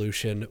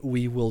revolution,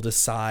 we will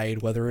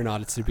decide whether or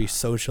not it's to be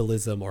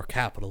socialism or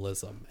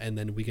capitalism. And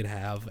then we can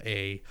have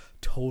a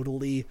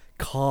totally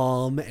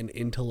calm and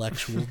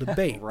intellectual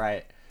debate.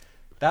 Right.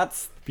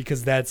 That's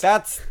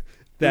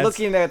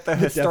looking at the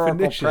historical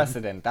definition.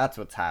 precedent, that's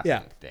what's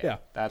happened. Yeah, Dale.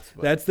 yeah.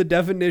 That's the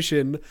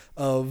definition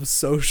of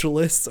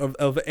socialists of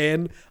what's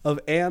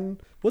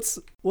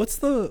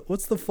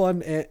the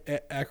fun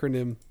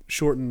acronym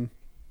shorten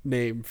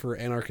name for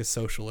anarchist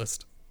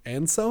socialist?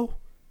 ANSO?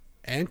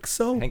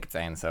 ANCSO? I think it's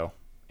ANSO.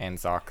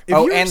 ANSOC. If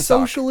you're a ANSOC.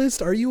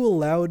 socialist, are you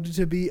allowed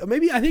to be?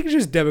 Maybe I think it's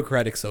just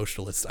democratic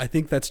socialist. I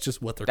think that's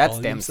just what they're That's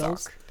calling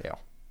themselves. DemSoc, Dale.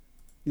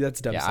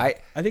 That's DemSoc. Yeah,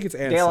 I think it's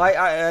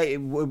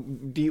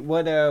ANSO.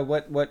 Dale,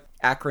 what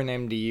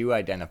acronym do you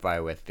identify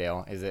with,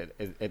 Dale? Is it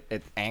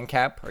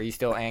ANCAP? Are you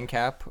still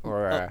ANCAP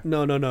or?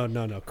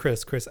 No,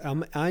 Chris.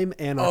 I'm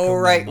anarcho. Oh,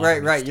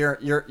 right.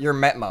 You're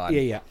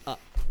Metmod. Yeah.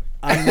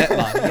 I'm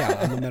Metmod. Yeah,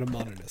 I'm a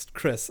metamodernist.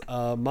 Chris,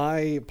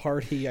 my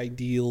party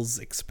ideals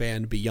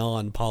expand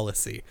beyond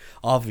policy,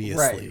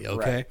 obviously. Right,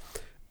 okay.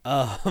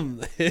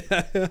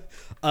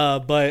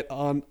 But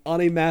on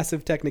a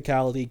massive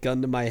technicality,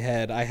 gun to my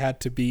head, I had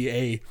to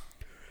be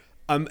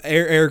I'm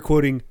air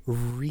quoting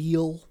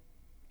real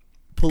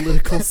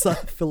political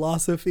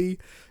philosophy.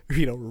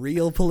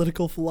 Real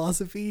political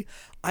philosophy.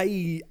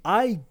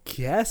 I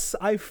guess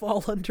I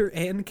fall under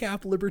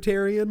ANCAP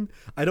libertarian.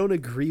 I don't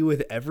agree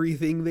with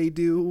everything they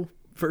do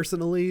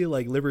personally.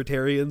 Like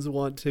libertarians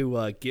want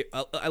to get,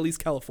 at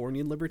least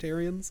Californian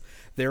libertarians,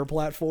 their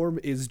platform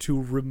is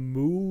to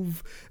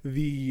remove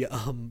the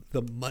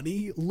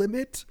money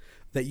limit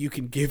that you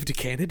can give to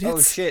candidates. Oh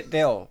shit,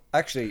 Dale.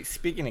 Actually,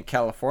 speaking of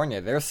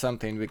California, there's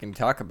something we can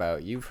talk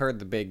about. You've heard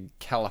the big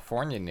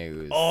California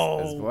news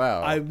as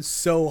well. I'm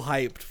so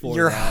hyped for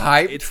You're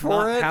that. hyped It's for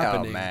not it?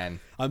 happening. Oh, man.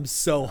 I'm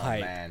so hyped.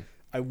 Man.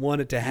 I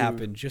want it to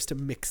happen just to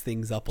mix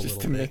things up a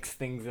little To bit. mix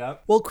things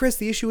up. Well, Chris,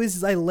 the issue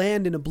is I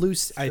land in a blue.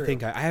 I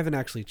think I haven't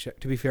actually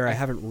checked. To be fair, I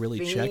haven't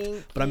really checked,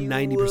 but I'm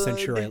 90%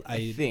 sure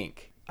I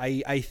think.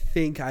 I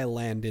think I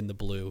land in the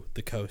blue,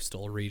 the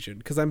coastal region,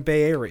 because I'm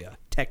Bay Area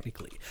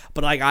technically,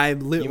 but like I'm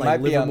You might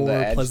be on the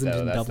Livermore, edge, Pleasanton,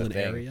 though, that's the Dublin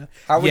thing. area.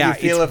 How would you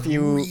feel it's if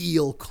you?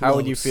 real close. How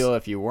would you feel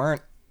if you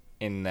weren't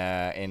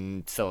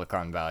in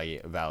Silicon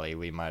Valley?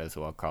 We might as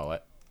well call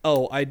it.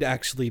 Oh, I'd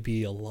actually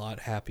be a lot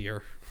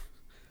happier.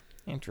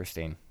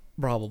 Interesting.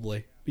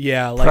 Probably.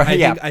 Yeah, like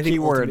I think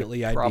keyword,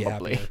 ultimately I'd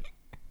probably. be happier.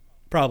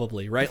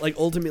 Probably, right? Like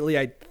ultimately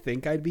I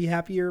think I'd be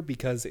happier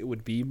because it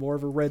would be more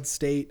of a red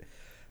state.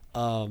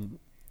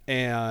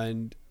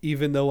 And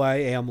even though I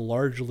am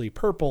largely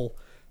purple,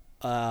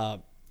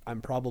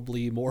 I'm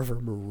probably more of a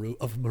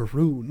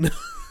maroon.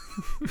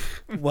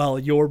 Well,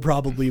 you're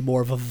probably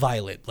more of a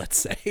violet, let's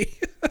say.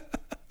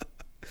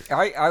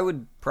 I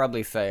would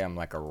probably say I'm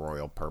like a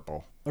royal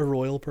purple. A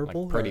royal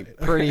purple? Like All right.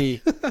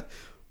 pretty.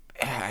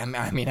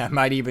 I mean, I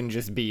might even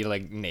just be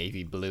like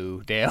navy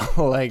blue, Dale.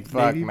 Like,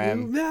 fuck, Navy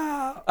man. blue?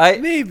 Nah, I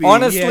maybe.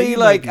 honestly Yeah,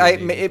 like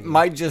it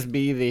might just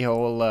be the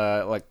whole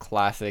like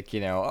classic,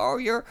 oh,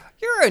 you're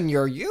in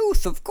your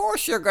youth, of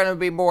course you're gonna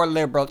be more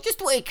liberal.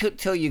 Just wait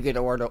till you get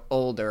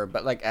older.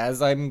 But like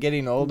as I'm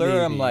getting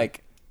older, I'm Maybe.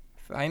 like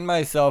find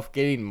myself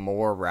getting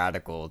more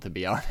radical, to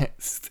be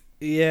honest.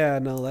 Yeah,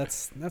 no,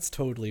 that's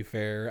totally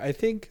fair. I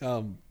think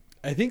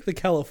the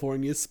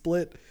California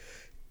split,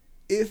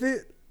 if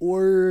it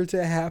were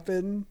to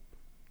happen,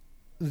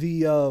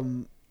 the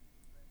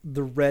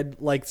red,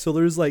 like, so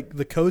there's like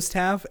the coast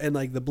half and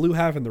like the blue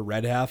half and the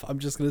red half. I'm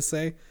just gonna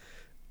say,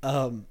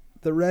 the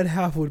red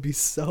half would be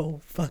so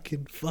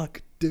fucking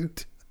fucked,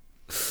 dude.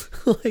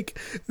 Like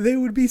they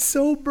would be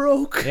so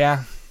broke.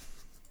 Yeah,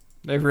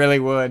 they really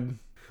would.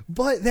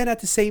 But then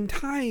at the same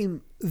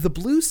time, the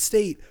blue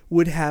state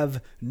would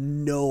have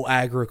no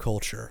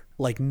agriculture,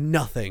 like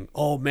nothing.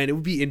 Oh man, it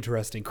would be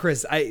interesting,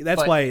 Chris.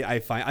 That's why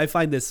I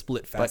find this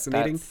split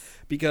fascinating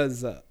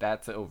because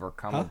That's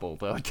overcomable,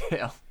 though,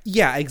 Dale.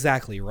 yeah,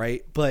 exactly,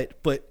 right. But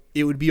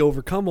it would be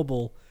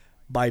overcomable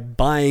by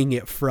buying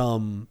it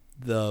from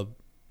the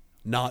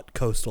not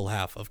coastal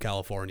half of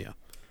California.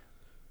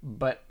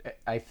 But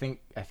I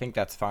think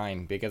that's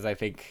fine because I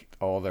think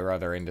all their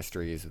other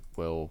industries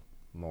will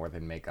more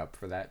than make up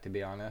for that, to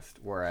be honest.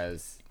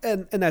 Whereas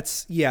And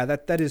that's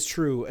that is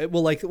true.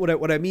 Well, like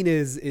what I mean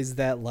is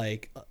that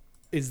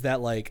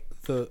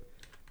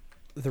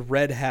the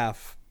red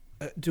half.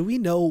 Do we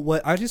know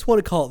what? I just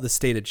want to call it the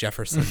state of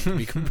Jefferson, to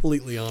be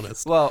completely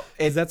honest. well,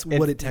 that's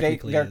what it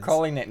technically they're is.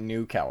 calling it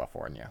New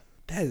California.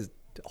 That is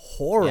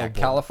horrible. Yeah,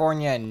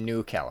 California and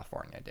New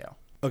California, Dale.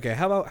 Okay,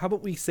 how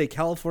about we say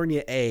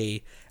California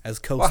A as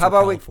coastal Well, how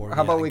about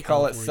California? we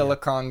call it California-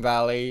 Silicon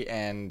Valley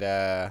and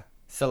The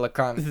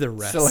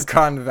rest.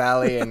 Silicon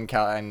Valley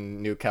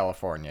and New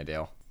California,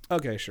 Dale.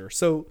 Okay, sure.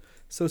 So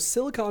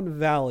Silicon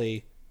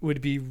Valley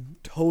would be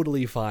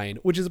totally fine,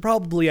 which is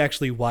probably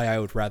actually why I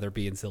would rather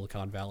be in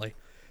Silicon Valley.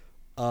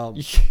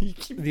 You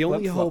keep The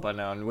only hope- flip-flopping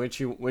on which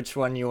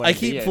one you want I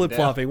to be keep in, flip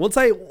flopping.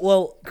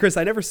 Chris,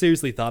 I never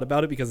seriously thought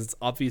about it because it's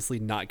obviously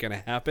not going to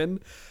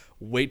happen.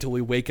 Wait till we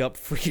wake up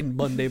freaking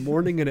Monday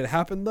morning and it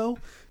happened though.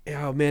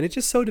 Oh man, it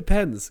just so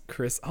depends,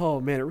 Chris.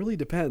 Oh man, it really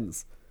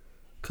depends.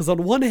 Because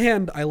on one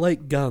hand, I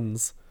like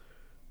guns,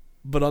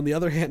 but on the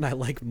other hand, I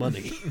like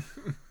money,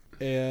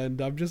 and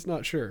I'm just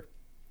not sure.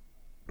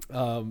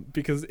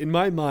 Because in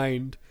my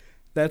mind,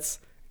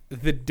 that's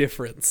the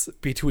difference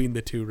between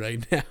the two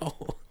right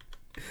now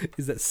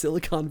is that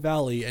Silicon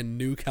Valley and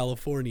New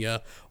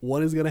California,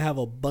 one is going to have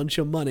a bunch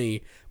of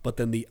money, but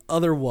then the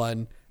other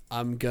one,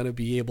 I'm going to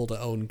be able to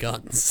own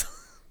guns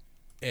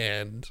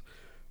and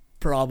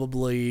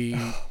probably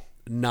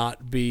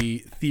not be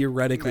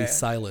theoretically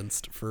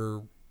silenced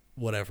for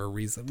whatever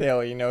reason.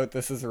 Dale, you know what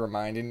this is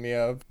reminding me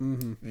of?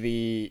 Mm-hmm.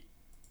 The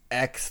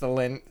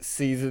excellent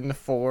season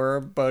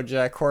 4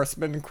 BoJack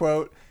Horseman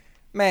quote.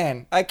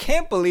 Man, I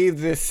can't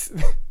believe this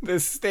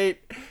state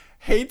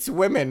hates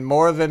women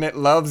more than it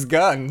loves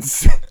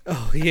guns.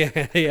 Oh yeah.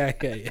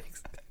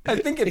 I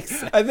think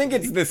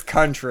it's this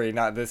country,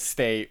 not this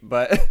state,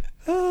 but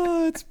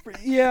oh,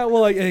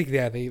 well, I think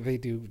they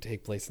do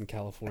take place in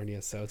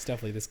California, so it's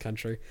definitely this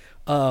country.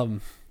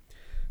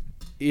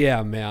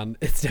 Yeah, man,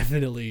 it's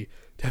definitely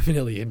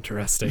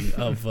interesting.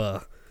 Of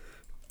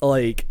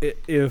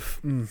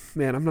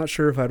man, I'm not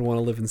sure if I'd want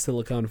to live in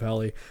Silicon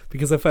Valley,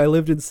 because if I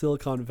lived in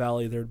Silicon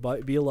Valley, there'd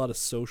be a lot of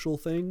social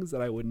things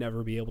that I would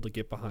never be able to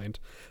get behind.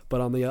 But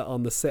on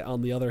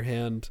the other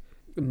hand,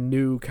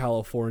 New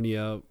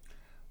California.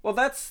 Well,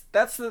 this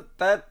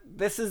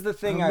is the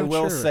thing I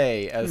will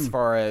say as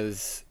far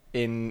as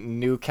in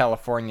New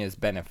California's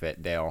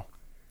benefit, Dale.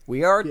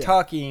 We are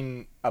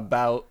talking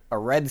about a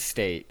red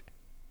state,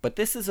 but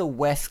this is a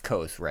West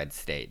Coast red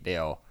state,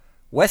 Dale.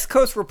 West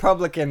Coast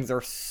Republicans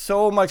are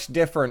so much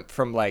different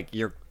from like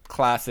your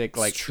classic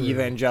like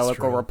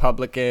evangelical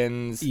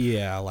Republicans.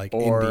 Yeah, like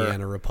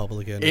Indiana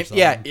Republican.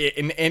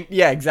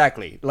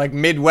 Exactly. Like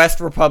Midwest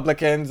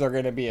Republicans are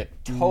going to be a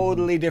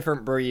totally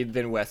different breed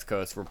than West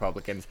Coast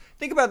Republicans.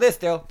 Think about this,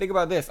 Dale. Think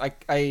about this.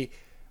 I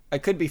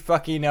could be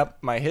fucking up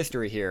my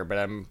history here, but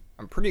I'm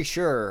pretty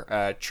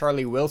sure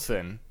Charlie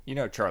Wilson. You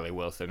know Charlie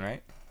Wilson,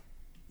 right?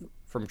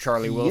 From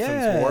Charlie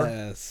Wilson's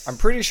War. I'm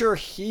pretty sure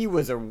he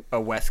was a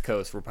West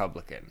Coast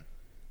Republican.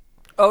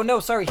 Oh,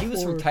 no, sorry. He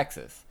was from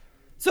Texas.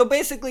 So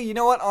basically, you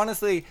know what?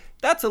 Honestly,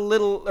 that's a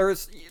little... Or,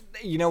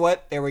 you know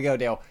what? There we go,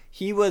 Dale.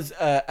 He was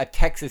a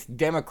Texas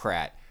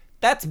Democrat.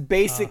 That's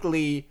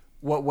basically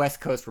what West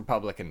Coast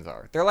Republicans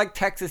are. They're like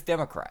Texas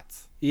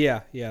Democrats.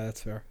 Yeah,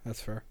 that's fair.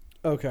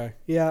 Okay.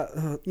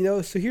 Yeah,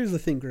 so here's the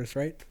thing, Chris,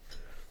 right?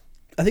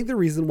 I think the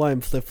reason why I'm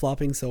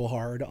flip-flopping so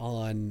hard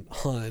on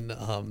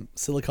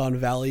Silicon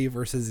Valley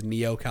versus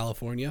Neo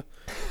California.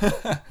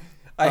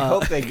 I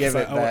hope they give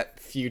it that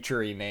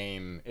future-y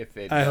name if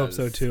it does hope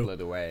so too.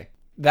 Split away.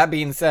 That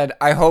being said,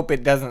 I hope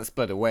it doesn't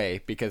split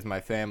away because my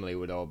family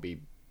would all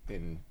be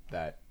in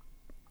that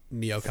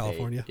Neo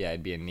California. Yeah,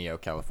 it'd be in Neo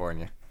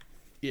California.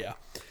 Yeah.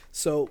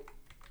 So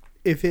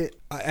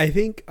I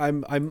think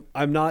I'm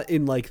not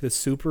in like the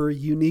super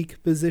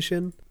unique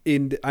position.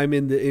 I'm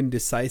in the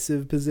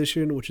indecisive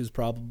position, which is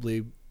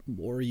probably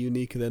more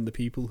unique than the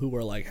people who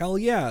are like, hell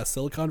yeah,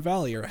 Silicon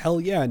Valley, or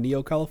hell yeah,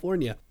 Neo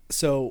California.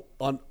 So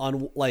on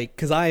like,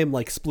 cause I am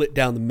like split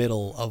down the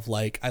middle of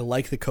like, I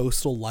like the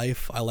coastal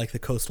life. I like the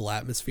coastal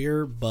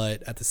atmosphere,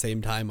 but at the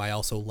same time, I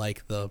also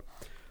like the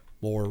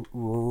more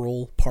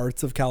rural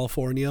parts of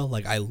California.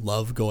 Like I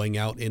love going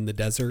out in the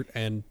desert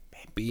and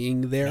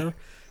being there.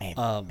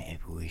 Maybe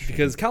we should.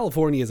 Because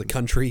California is a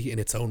country in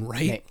its own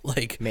right.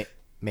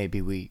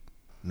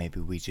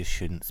 Maybe we just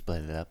shouldn't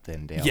split it up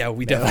then, Dale. Yeah,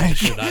 we definitely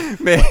should not.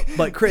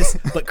 But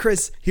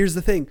Chris, here's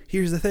the thing.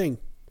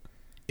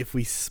 If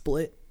we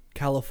split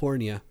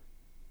California,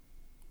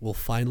 we'll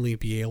finally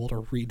be able to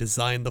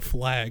redesign the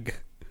flag.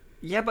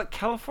 Yeah, but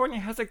California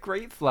has a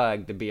great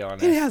flag, to be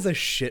honest. It has a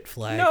shit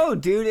flag. No,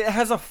 dude, it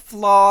has a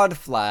flawed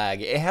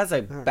flag. It has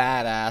a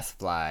badass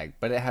flag,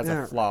 but it has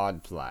a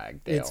flawed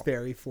flag, Dale. It's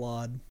very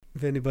flawed.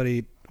 If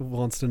anybody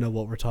wants to know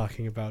what we're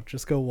talking about,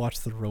 just go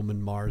watch the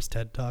Roman Mars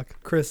TED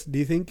Talk. Chris, do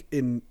you think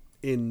in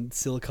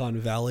Silicon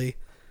Valley,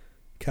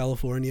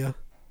 California,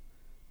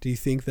 do you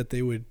think that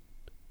they would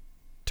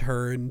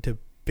turn to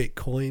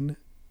Bitcoin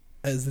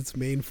as its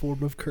main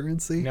form of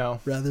currency? No.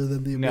 Rather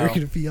than the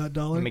American fiat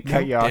dollar? Let me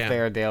cut you off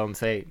there, Dale, and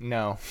say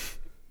no.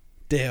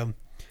 Damn.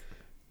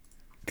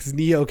 Because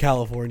Neo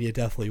California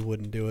definitely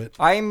wouldn't do it.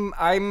 I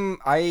know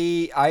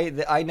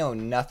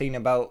nothing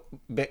about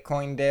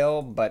Bitcoin,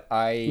 Dale, but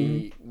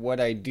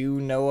what I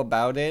do know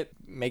about it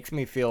makes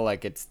me feel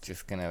like it's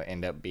just gonna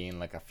end up being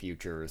like a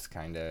futures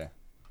kind of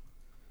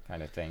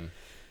thing.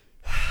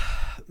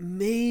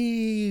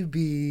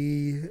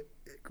 Maybe.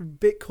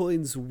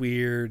 Bitcoin's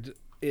weird.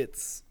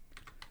 It's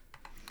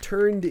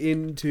turned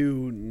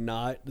into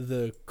not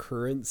the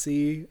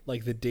currency,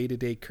 like the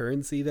day-to-day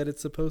currency that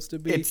it's supposed to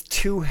be. It's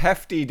too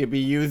hefty to be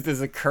used as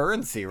a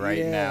currency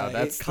now.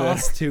 It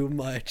costs too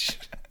much.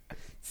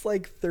 It's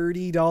like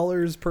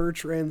 $30 per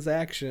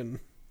transaction.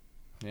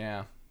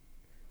 Yeah.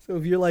 So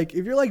if you're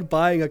like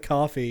buying a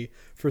coffee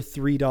for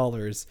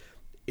 $3,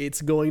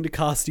 it's going to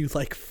cost you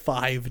like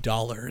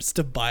 $5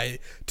 to buy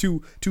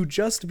to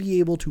just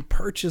be able to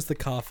purchase the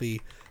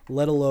coffee,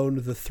 let alone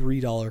the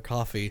 $3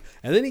 coffee.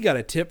 And then you got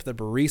to tip the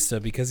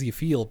barista because you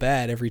feel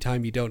bad every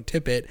time you don't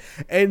tip it.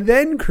 And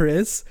then,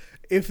 Chris,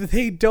 if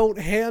they don't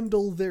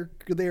handle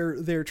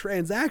their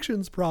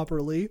transactions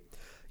properly,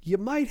 you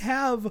might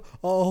have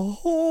a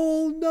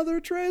whole nother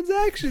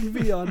transaction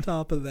fee on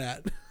top of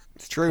that.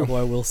 It's true. Although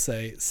I will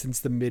say,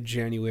 since the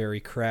mid-January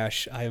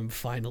crash, I am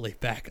finally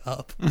back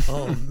up.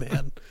 Oh,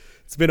 man.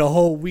 It's been a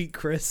whole week,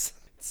 Chris.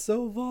 It's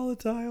so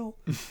volatile.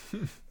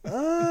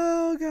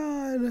 Oh,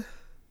 God.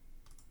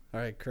 All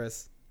right,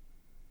 Chris.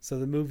 So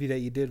the movie that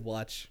you did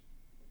watch,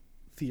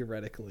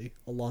 theoretically,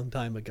 a long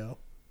time ago.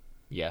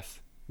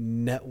 Yes.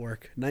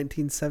 Network,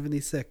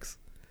 1976.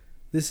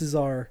 This is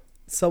our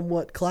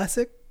somewhat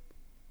classic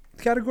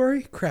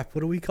category. Crap,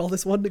 what do we call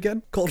this one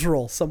again?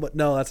 Cultural, somewhat.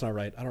 No, that's not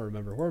right. I don't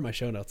remember. Where are my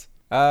show notes?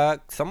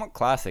 Somewhat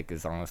classic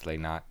is honestly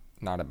not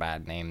a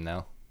bad name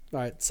though. All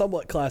right,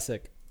 somewhat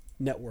classic.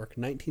 Network,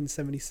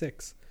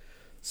 1976,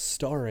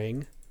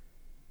 starring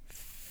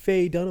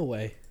Faye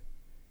Dunaway,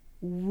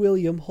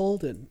 William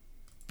Holden,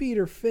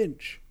 Peter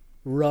Finch,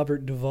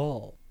 Robert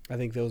Duvall. I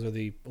think those are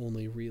the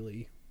only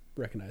really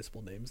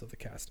recognizable names of the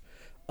cast.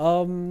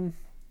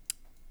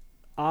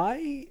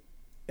 I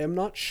am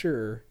not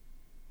sure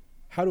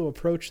how to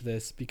approach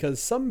this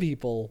because some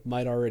people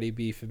might already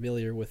be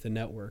familiar with the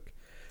network,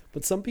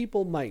 but some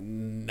people might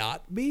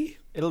not be.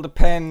 It'll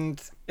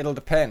depend.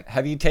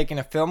 Have you taken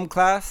a film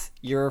class?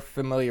 You're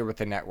familiar with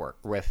the network.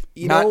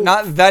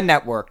 Not the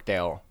network,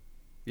 Dale.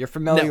 You're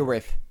familiar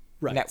with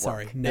network.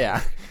 Sorry,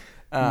 network.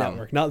 Yeah.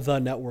 Network, not the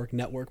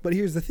network. But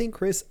here's the thing,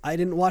 Chris. I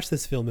didn't watch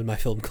this film in my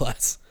film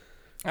class.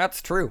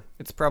 That's true.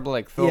 It's probably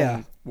like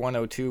film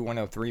 102,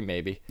 103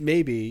 maybe.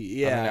 Maybe,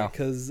 yeah.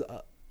 Because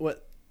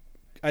what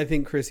I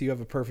think, Chris, you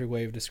have a perfect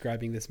way of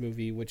describing this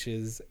movie, which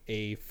is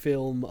a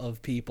film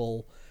of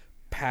people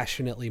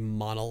passionately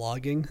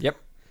monologuing. Yep.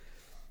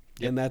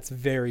 And that's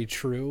very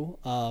true.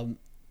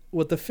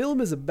 What the film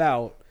is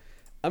about,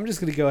 I'm just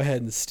going to go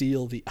ahead and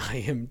steal the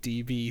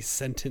IMDb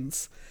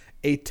sentence.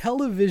 A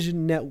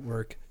television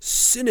network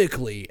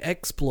cynically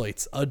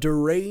exploits a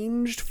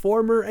deranged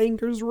former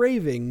anchor's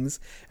ravings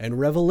and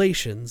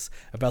revelations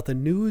about the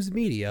news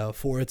media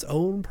for its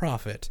own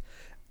profit.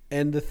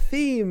 And the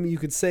theme, you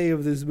could say,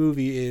 of this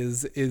movie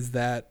is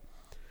that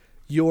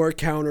your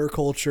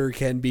counterculture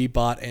can be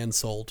bought and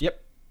sold.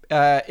 Yep.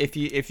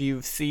 If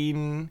you've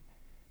seen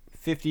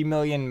 50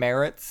 Million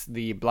Merits,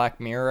 the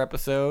Black Mirror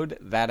episode,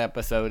 that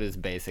episode is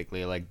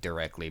basically like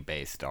directly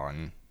based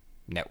on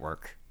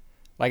Network.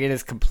 Like, it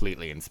is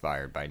completely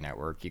inspired by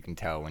Network. You can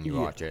tell when you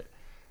watch it.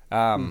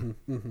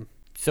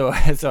 So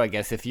I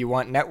guess if you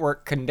want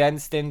Network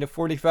condensed into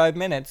 45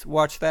 minutes,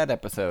 watch that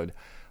episode.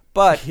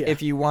 But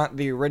if you want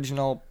the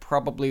original,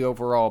 probably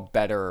overall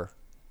better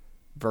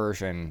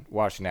version,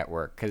 watch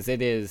Network. Because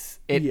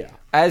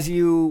as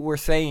you were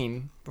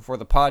saying before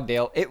the pod,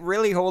 Dale, it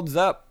really holds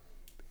up.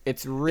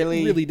 It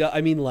really does.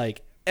 I mean,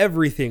 like,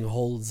 everything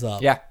holds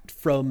up. Yeah.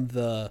 From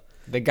the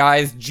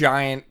guy's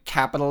giant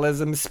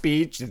capitalism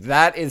speech,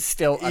 that is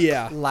still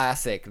a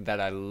classic that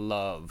I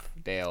love,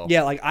 Dale.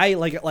 Yeah,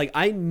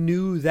 I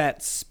knew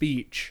that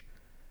speech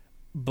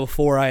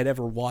before I had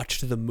ever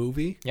watched the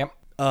movie. Yep.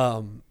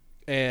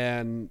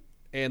 And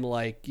that's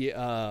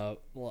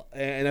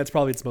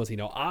probably its most,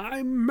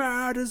 I'm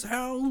mad as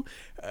hell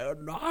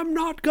and I'm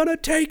not gonna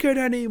take it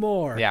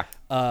anymore. Yeah.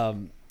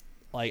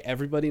 Like,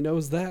 everybody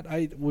knows that,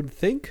 I would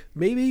think.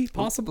 Maybe,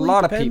 possibly. A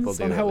lot of people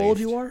do, on how old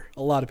you are.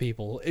 A lot of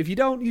people. If you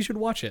don't, you should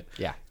watch it.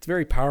 Yeah. It's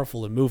very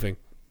powerful and moving.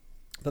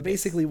 But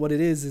basically what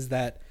it is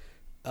that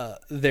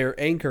their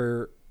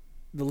anchor,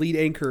 the lead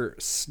anchor,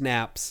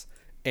 snaps,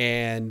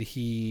 and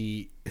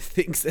he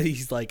thinks that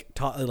he's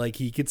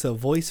he gets a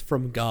voice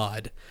from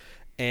God,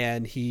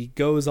 and he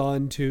goes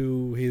on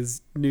to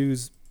his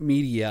news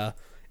media,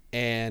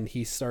 and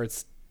he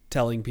starts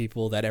telling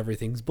people that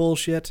everything's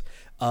bullshit.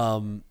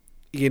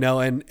 And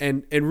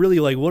really,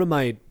 like, one of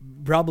my,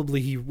 probably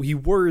he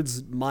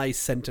words my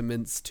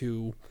sentiments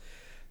to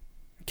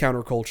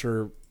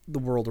counterculture, the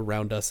world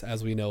around us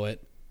as we know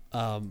it,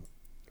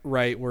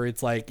 right? Where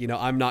it's like,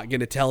 I'm not going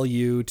to tell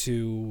you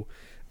to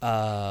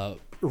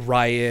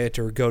riot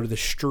or go to the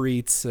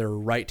streets or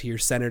write to your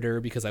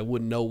senator because I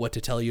wouldn't know what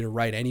to tell you to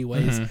write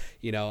anyways.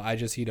 Mm-hmm. I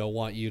just,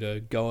 want you to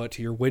go out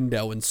to your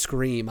window and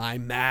scream,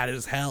 I'm mad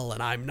as hell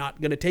and I'm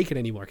not going to take it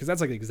anymore. Because that's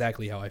like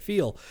exactly how I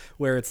feel,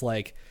 where it's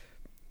like,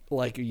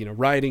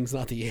 writing's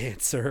not the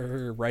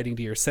answer. Writing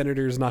to your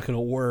senator is not going to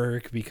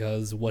work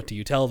because what do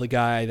you tell the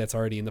guy that's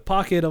already in the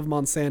pocket of of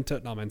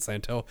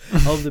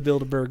the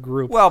Bilderberg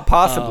Group? Well,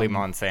 possibly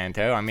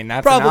Monsanto. I mean,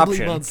 that's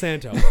probably an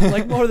option. Monsanto.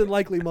 Like, more than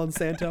likely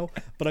Monsanto,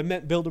 but I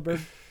meant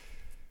Bilderberg.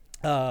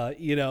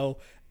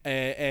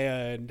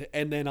 And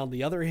then on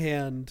the other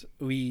hand,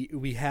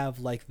 we have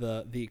like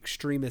the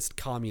extremist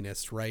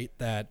communist, right?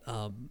 That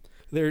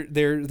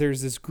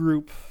there's this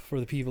group,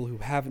 for the people who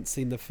haven't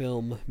seen the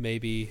film,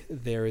 maybe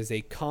there is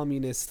a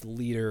communist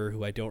leader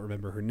who I don't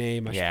remember her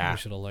name. I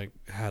should have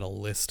had a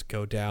list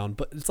go down,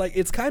 but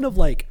it's kind of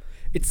like,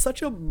 it's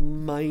such a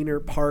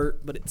minor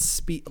part, but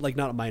it's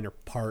not a minor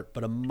part,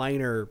 but a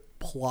minor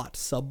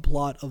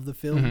subplot of the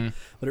film. Mm-hmm.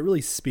 But it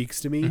really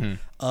speaks to me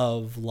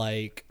of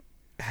like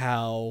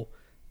how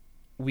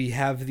we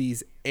have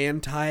these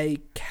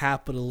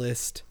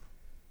anti-capitalist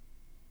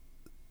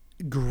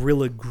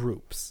guerrilla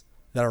groups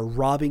that are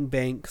robbing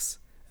banks,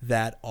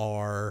 that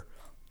are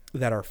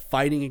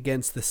fighting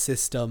against the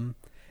system,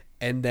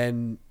 and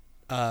then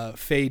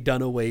Faye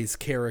Dunaway's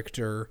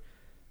character,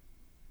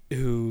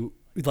 who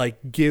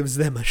like gives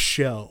them a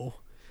show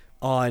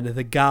on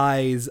the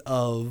guise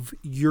of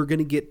you're going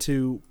to get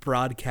to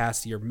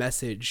broadcast your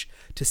message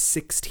to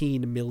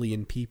 16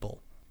 million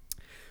people.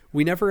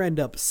 We never end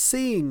up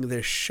seeing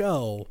this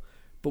show,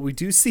 but we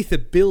do see the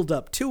build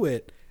up to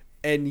it.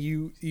 And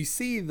you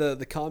see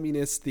the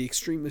communists, the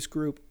extremist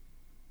group,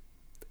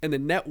 and the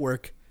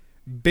network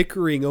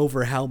bickering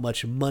over how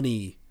much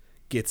money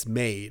gets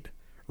made,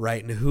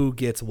 right? And who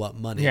gets what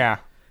money. Yeah.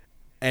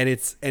 And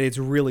it's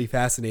really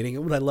fascinating.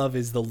 And what I love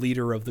is the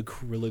leader of the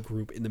guerrilla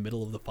group in the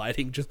middle of the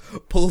fighting just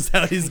pulls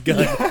out his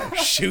gun,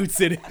 shoots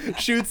it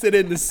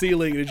in the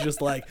ceiling, and it's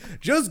just like,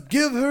 just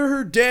give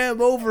her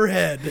damn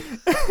overhead.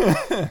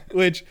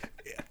 Which,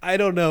 I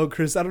don't know,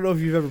 Chris. I don't know if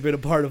you've ever been a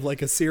part of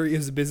like a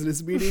serious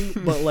business meeting,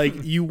 but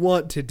like you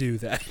want to do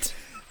that.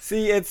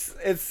 See,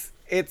 it's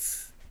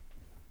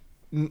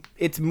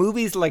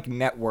movies like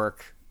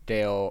Network,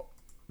 Dale,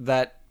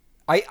 that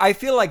I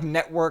feel like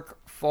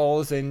Network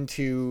falls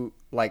into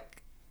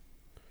like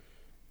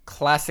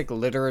classic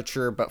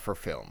literature, but for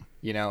film,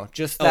 you know,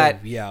 just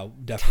that yeah,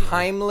 definitely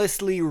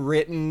timelessly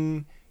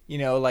written, you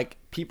know, like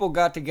people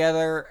got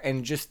together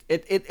and just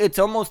it's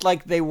almost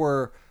like they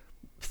were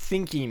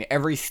thinking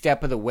every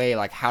step of the way,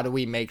 like, how do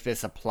we make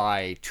this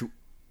apply to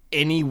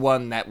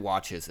anyone that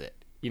watches it?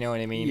 You know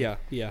what I mean?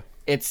 Yeah.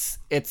 It's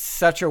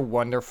such a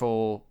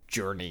wonderful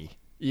journey.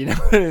 You know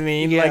what I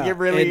mean? Yeah, like it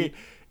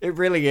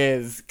really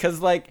is. 'Cause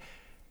like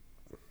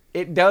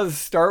it does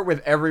start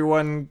with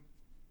everyone.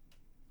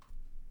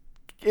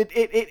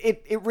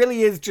 It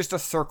really is just a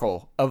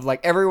circle of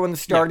like everyone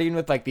starting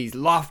with like these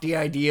lofty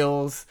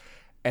ideals,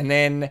 and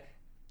then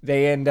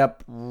they end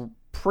up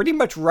pretty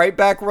much right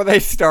back where they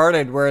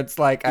started, where it's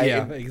like,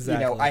 exactly. You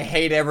know, I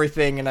hate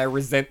everything and I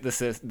resent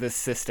this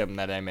system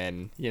that I'm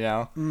in, you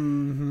know?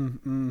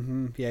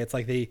 Yeah, it's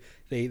like they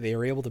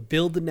were able to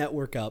build the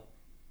network up,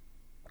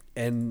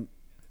 and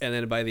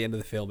then by the end of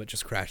the film, it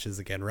just crashes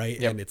again, right?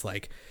 Yep. And it's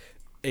like,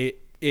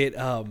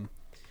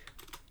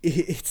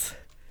 it's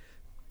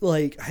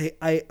like,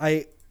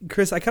 I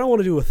Chris, I kind of want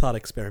to do a thought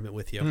experiment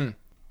with you.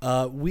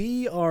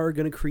 We are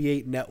going to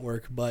create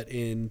Network, but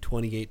in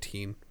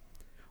 2018.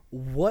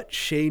 What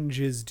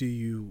changes do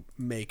you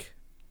make,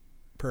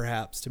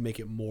 perhaps, to make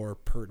it more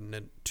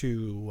pertinent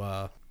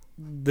to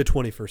the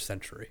 21st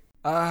century?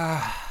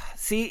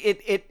 See,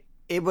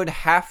 it would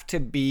have to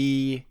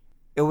be,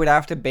 it would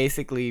have to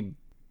basically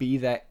be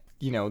that,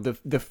 you know,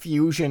 the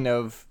fusion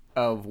of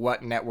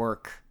what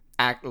Network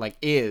act like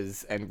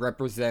is and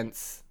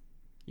represents,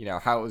 you know,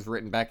 how it was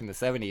written back in the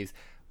 70s,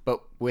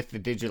 but with the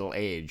digital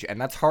age, and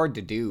that's hard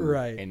to do,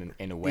 right?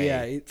 In a way,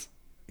 yeah, it's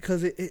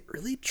because it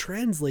really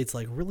translates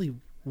like really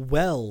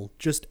well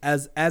just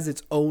as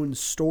its own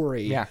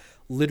story. Yeah,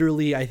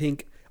 literally, I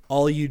think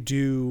all you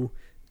do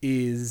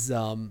is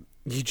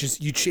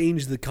you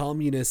change the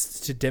communists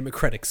to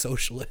democratic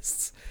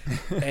socialists,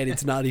 and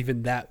it's not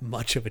even that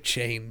much of a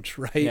change,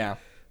 right? Yeah.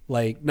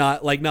 Sorry, I'm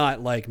not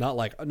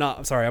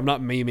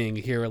memeing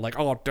here like,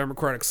 oh,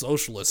 democratic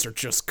socialists are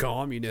just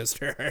communists.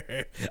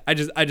 I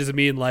just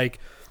mean like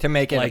to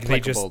make it like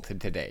applicable to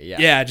today.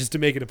 Yeah, just to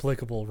make it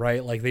applicable,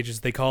 right? Like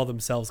they call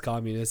themselves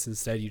communists.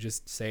 Instead, you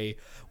just say,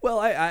 well,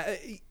 I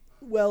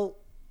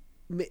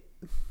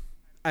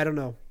don't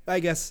know.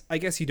 I guess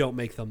you don't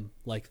make them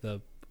like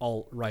the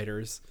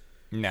alt-righters.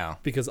 No,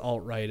 because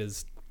alt-right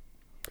is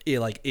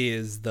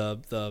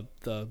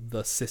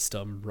the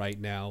system right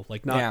now.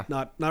 Like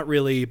not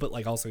really, but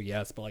like also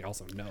yes, but like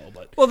also no.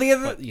 But well, the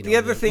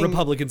other thing,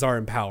 Republicans are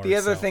in power. The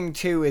other thing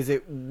too is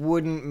it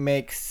wouldn't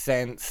make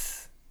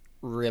sense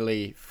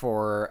really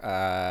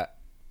for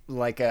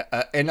like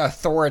an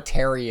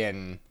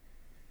authoritarian.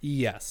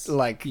 Yes.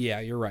 Like, yeah,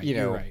 you're right. You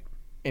know, you're right.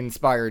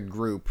 Inspired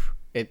group.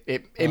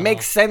 It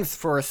makes sense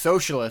for a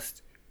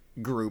socialist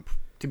group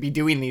to be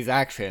doing these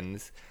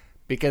actions,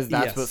 because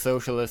that's what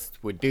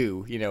socialists would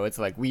do. You know, it's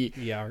like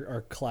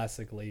are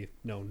classically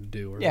known to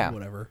do, or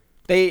whatever.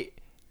 They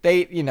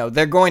you know,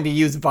 they're going to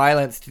use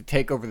violence to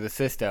take over the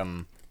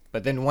system,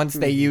 but then once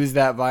they use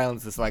that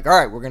violence, it's like, all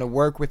right, we're going to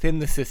work within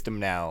the system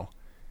now,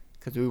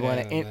 because we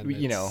want to,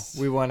 you know,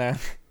 we want to,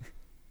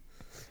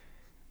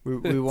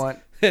 we want,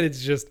 and it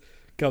just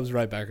comes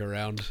right back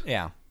around.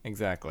 Yeah,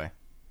 exactly.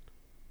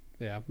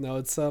 Yeah, no,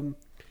 it's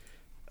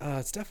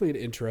definitely an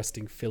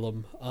interesting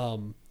film. I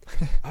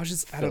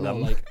don't know,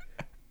 like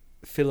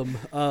film.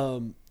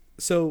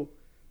 So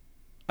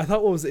I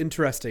thought what was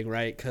interesting,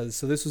 right? Because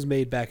this was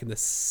made back in the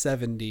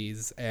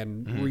 70s,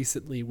 and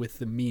recently with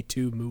the Me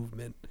Too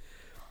movement,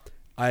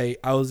 I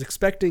was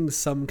expecting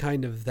some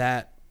kind of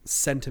that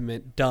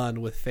sentiment done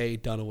with Faye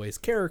Dunaway's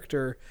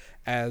character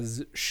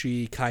as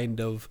she kind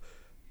of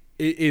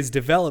is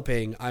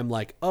developing. I'm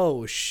like,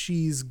 oh,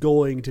 she's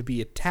going to be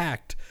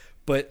attacked.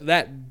 But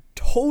that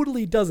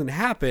totally doesn't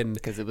happen,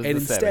 because it was and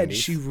the instead 70s.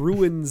 She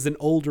ruins an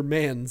older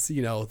man's,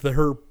 you know,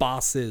 her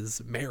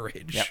boss's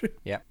marriage.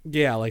 Yep.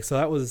 Yeah, like so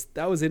that was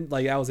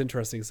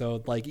interesting.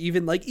 So like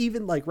even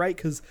right,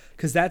 because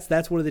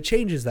that's one of the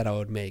changes that I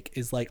would make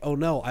is like, oh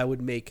no, I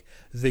would make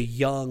the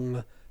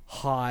young,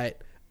 hot,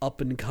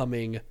 up and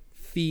coming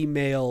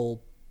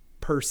female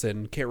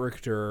person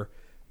character,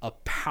 a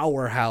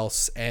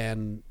powerhouse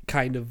and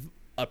kind of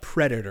a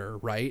predator,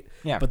 right?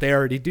 Yeah. But they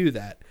already do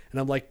that. And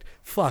I'm like,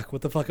 fuck,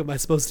 what the fuck am I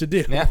supposed to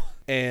do? Yeah.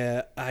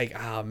 And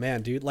oh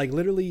man, dude, like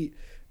literally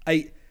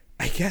I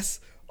guess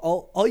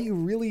all you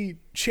really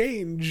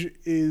change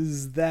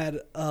is that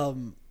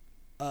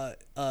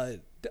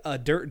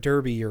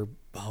Derby, or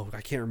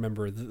I can't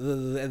remember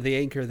the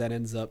anchor that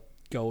ends up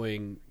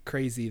going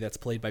crazy, that's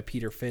played by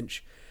Peter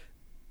Finch.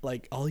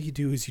 Like, all you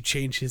do is you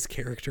change his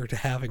character to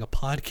having a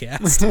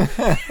podcast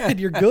and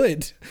you're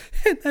good.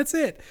 And that's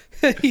it.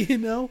 You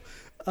know?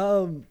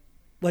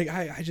 Like,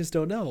 I just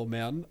don't know,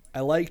 man.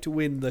 I liked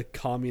when the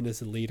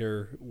communist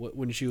leader,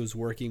 when she was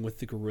working with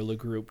the guerrilla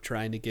group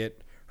trying to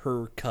get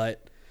her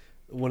cut,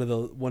 one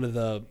of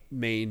the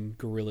main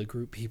guerrilla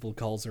group people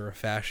calls her a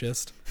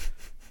fascist.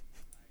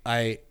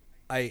 I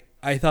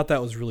thought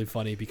that was really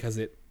funny because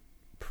it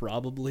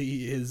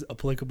probably is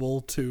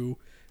applicable to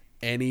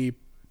any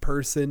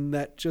person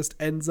that just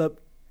ends up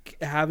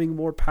having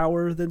more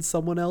power than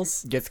someone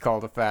else. Gets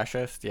called a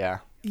fascist, yeah.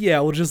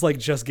 Yeah, we'll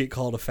just get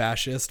called a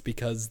fascist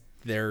because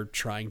they're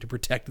trying to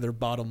protect their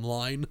bottom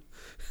line.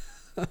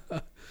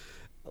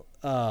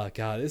 Oh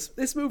god,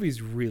 this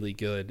movie's really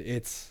good.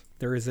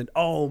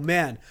 Oh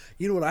man,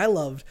 you know what I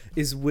loved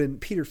is when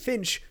Peter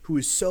Finch, who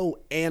is so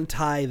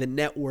anti the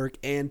network,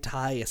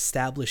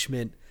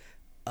 anti-establishment,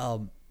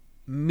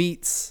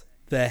 meets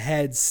the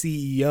head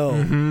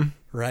CEO,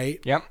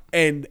 right? Yep.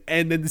 And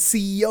then the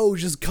CEO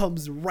just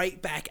comes right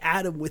back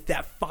at him with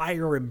that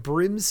fire and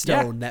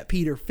brimstone that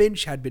Peter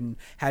Finch had been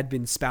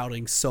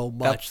spouting so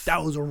much.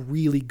 That was a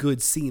really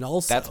good scene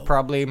also. That's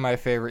probably my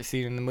favorite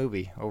scene in the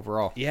movie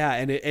overall. Yeah,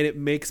 and it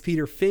makes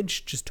Peter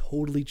Finch just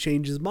totally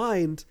change his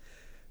mind.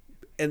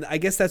 And I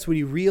guess that's when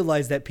you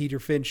realize that Peter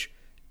Finch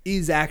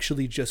is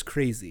actually just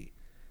crazy.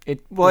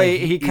 It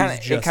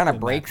kind of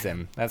breaks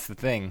him. That's the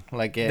thing.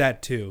 Like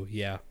that too,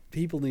 yeah.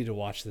 People need to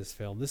watch this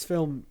film. This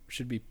film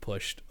should be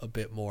pushed a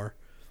bit more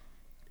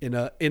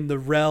in the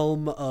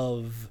realm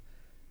of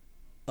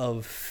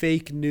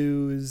fake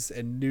news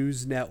and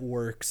news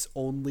networks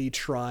only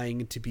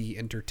trying to be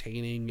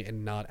entertaining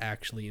and not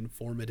actually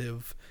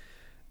informative.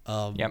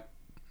 Yep.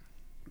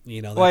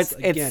 You know, that's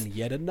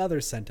yet another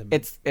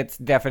sentiment. It's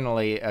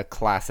definitely a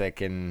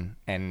classic and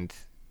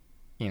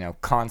you know,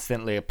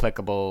 constantly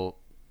applicable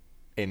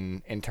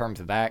in terms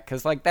of that,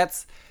 because like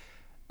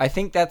I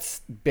think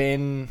that's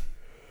been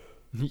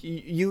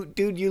you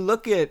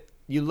look at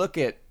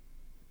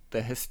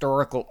the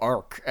historical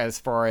arc as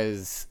far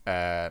as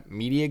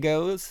media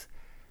goes,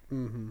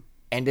 and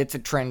it's a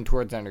trend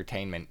towards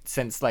entertainment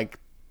since like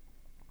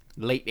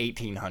late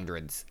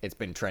 1800s. It's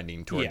been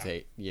trending towards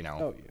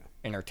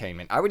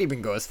entertainment. I would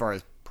even go as far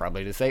as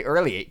probably to say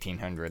early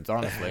 1800s,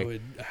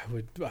 honestly.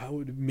 I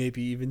would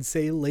maybe even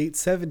say late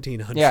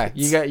 1700s. Yeah,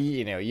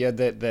 you had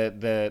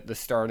the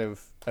start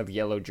of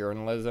yellow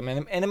journalism,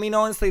 and I mean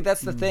honestly,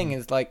 that's the thing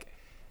is like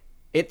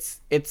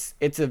it's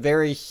a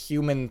very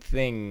human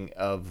thing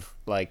of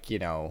like, you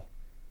know,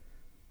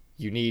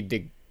 you need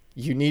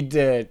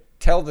to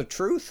tell the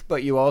truth,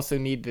 but you also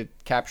need to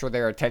capture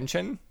their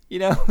attention, you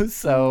know?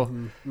 So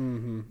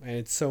and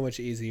it's so much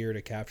easier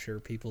to capture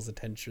people's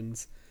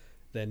attentions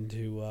than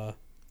to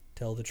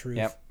tell the truth.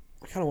 Yep.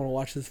 I kind of want to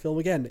watch this film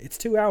again. It's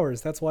 2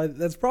 hours. That's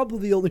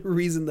probably the only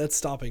reason that's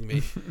stopping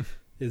me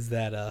is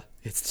that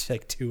it's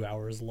like 2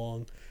 hours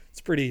long.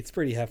 It's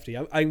pretty hefty.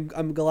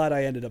 I'm glad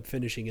I ended up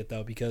finishing it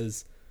though,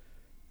 because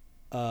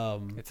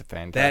it's a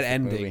fantastic that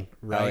ending movie.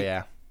 Right? Oh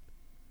yeah.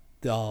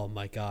 Oh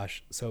my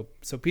gosh. So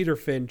Peter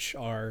Finch,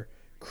 our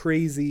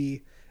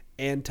crazy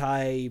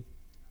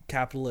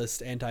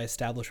anti-capitalist,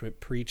 anti-establishment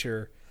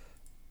preacher,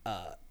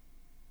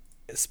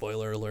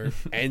 spoiler alert,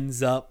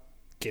 ends up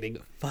getting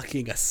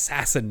fucking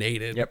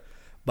assassinated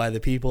by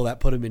the people that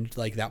put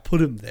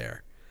him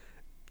there.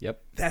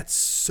 Yep. That's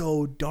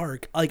so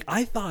dark. Like,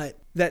 I thought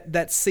that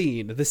the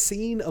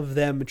scene of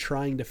them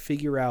trying to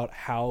figure out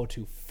how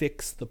to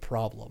fix the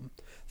problem.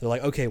 They're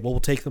like, okay, well, we'll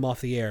take them off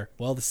the air.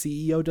 Well, the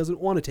CEO doesn't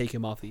want to take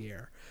him off the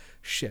air.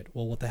 Shit.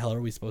 Well, what the hell are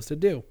we supposed to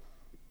do?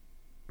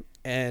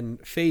 And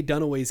Faye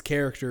Dunaway's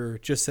character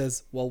just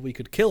says, well, we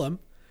could kill him.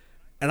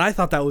 And I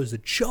thought that was a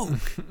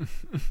joke.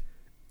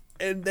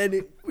 And then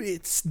the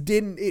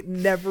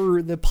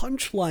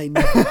punchline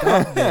never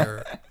got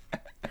there.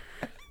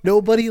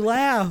 Nobody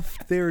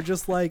laughed. They were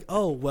just like,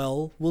 oh,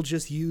 well, we'll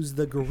just use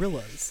the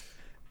gorillas.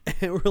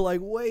 And we're like,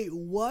 wait,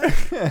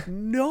 what?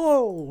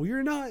 No,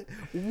 you're not.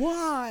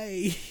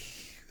 Why?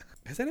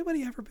 Has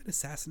anybody ever been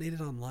assassinated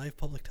on live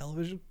public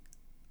television?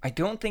 I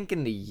don't think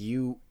in the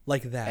U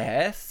like that.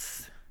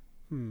 S.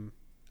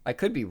 I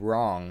could be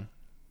wrong.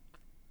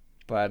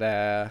 But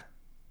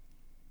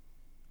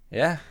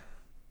yeah.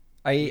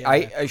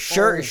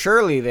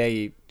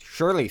 Surely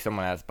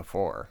someone has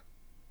before.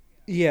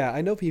 Yeah,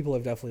 I know people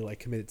have definitely like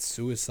committed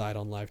suicide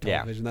on live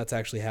television. That's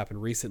actually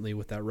happened recently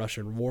with that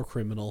Russian war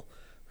criminal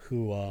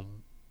who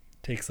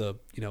takes a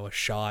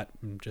shot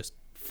and just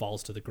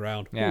falls to the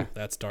ground. Yeah, ooh,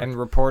 that's dark. And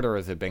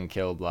reporters have been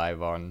killed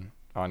live on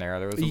on air.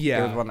 There was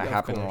one that of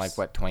happened in course.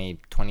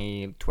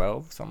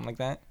 2012, something like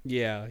that.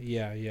 Yeah.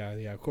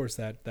 Of course,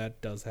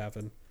 that does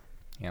happen.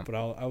 Yeah. But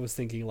I was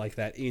thinking like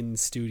that in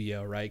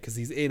studio, right? Because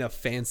he's in a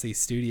fancy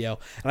studio,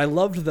 and I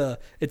loved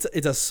it's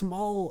a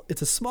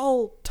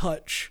small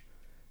touch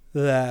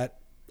that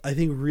I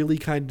think really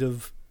kind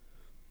of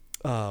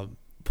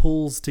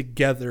pulls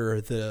together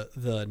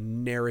the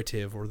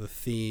narrative or the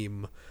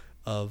theme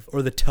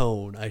or the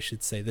tone, I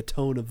should say, the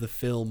tone of the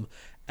film,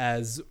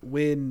 as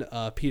when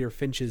Peter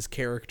Finch's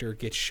character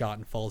gets shot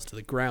and falls to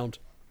the ground.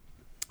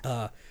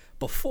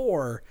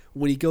 Before,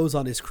 when he goes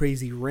on his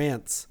crazy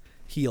rants,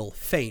 he'll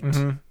faint,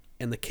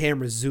 and the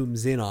camera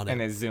zooms in on him.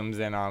 And it zooms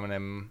in on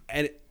him.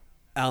 And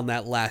on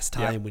that last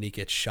time when he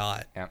gets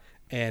shot. Yeah.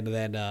 And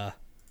then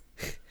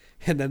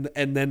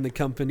and then the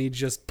company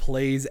just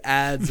plays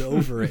ads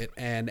over it,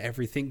 and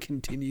everything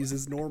continues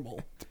as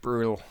normal. It's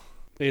brutal.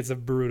 It's a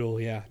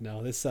brutal, yeah.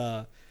 No, this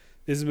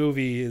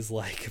movie is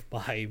like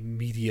my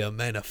media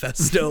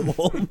manifesto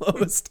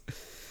almost.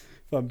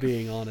 If I'm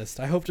being honest,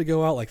 I hope to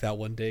go out like that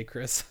one day,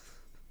 Chris.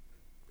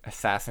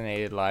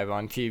 Assassinated live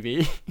on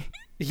TV.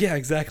 Yeah,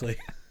 exactly.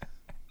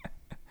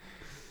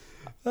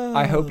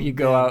 I hope you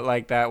go out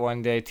like that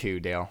one day too,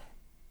 Dale.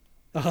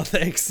 Oh,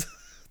 thanks.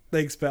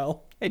 Thanks,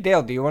 pal. Hey,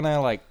 Dale, do you want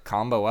to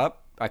combo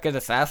up? I could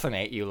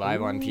assassinate you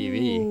live on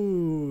TV.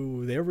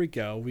 Ooh, there we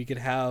go. We could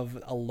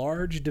have a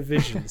large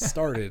division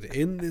started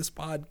in this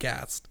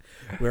podcast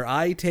where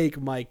I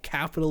take my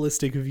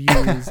capitalistic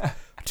views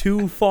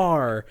too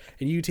far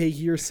and you take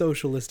your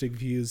socialistic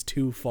views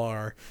too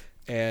far.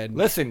 And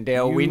listen,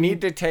 Dale, we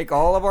need to take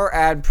all of our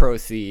ad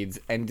proceeds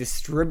and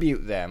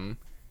distribute them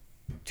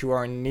to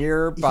our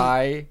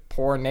nearby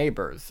poor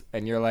neighbors.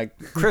 And you're like,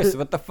 Chris,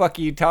 what the fuck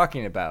are you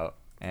talking about?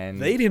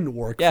 And they didn't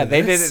work. Yeah, for they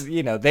this.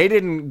 didn't. They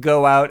didn't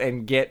go out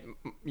and get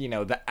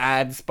the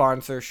ad the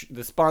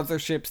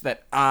sponsorships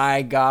that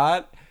I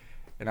got.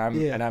 And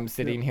I'm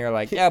sitting here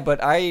like, yeah,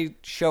 but I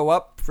show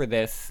up for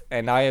this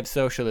and I have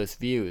socialist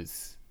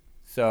views.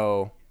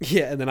 So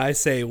yeah, and then I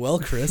say, well,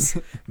 Chris,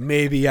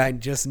 maybe I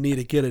just need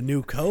to get a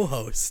new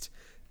co-host,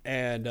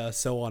 and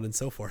so on and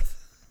so forth.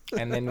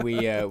 And then we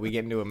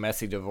get into a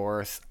messy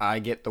divorce. I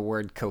get the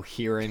word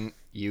coherent.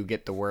 You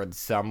get the word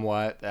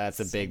somewhat.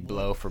 That's a big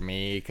blow for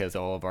me because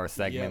all of our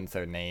segments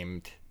are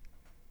named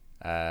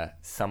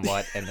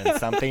somewhat and then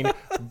something.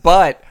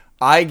 But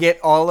I get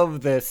all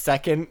of the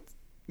second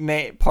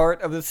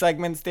part of the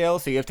segments, Dale,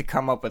 so you have to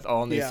come up with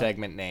all new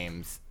segment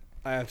names.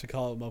 I have to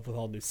call them up with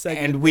all new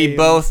segment And we names.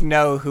 both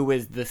know who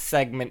is the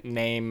segment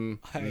name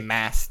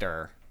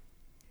master.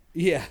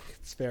 Yeah,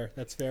 it's fair.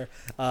 That's fair.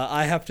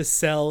 I have to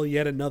sell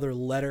yet another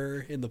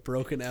letter in the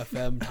Broken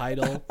FM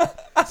title,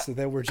 so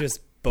that we're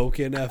just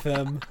Boken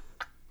FM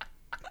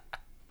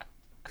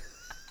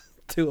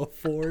to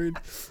afford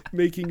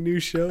making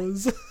new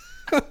shows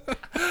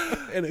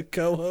and a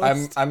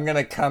co-host. I'm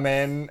gonna come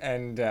in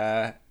and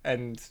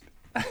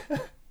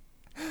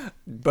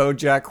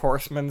BoJack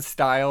Horseman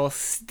style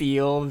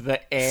steal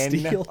the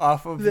N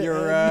off of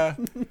your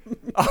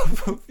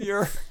off of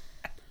your.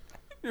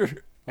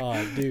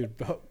 Oh, dude,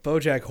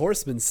 BoJack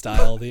Horseman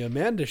style. The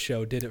Amanda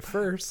Show did it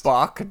first.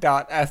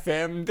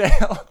 Bach.fm,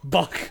 Dale.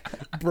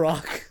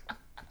 Brock.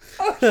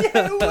 Oh,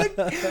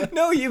 yeah,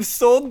 no, you've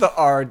sold the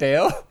R,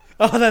 Dale.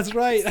 Oh, that's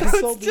right. I So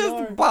sold it's the just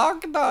R.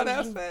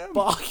 Bach.fm.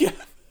 Bach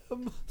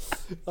FM.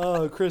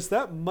 Oh, Chris,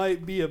 that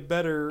might be a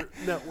better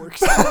network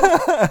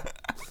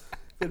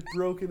than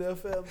Broken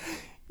FM.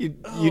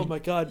 Oh my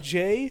God,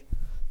 Jay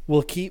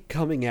will keep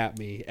coming at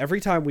me every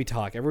time we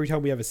talk. Every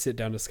time we have a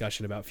sit-down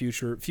discussion about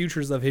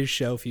futures of his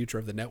show, future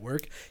of the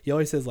network. He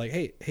always says like,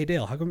 "Hey,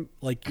 Dale, how come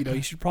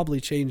you should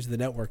probably change the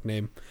network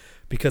name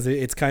because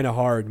it's kind of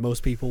hard.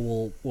 Most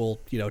people will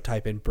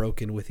type in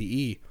Broken with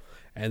the E,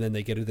 and then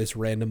they get to this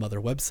random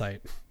other website."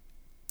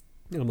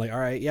 And I'm like, "All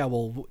right, yeah.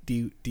 Well,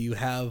 do you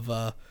have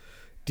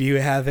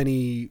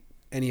any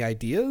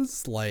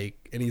ideas?"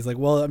 And he's like,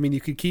 "Well, I mean,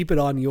 you could keep it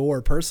on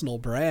your personal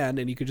brand,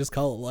 and you could just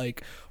call it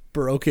like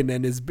Broken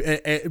and his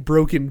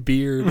Broken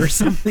Beard or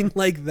something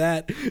like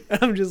that." And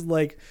I'm just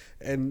like,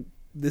 and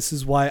this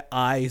is why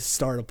I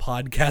start a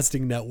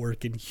podcasting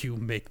network and you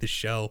make the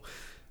show.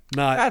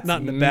 Not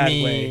in a bad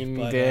way,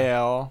 but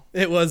Dale.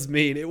 it was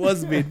mean,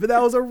 but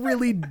that was a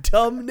really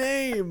dumb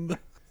name.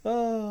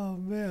 Oh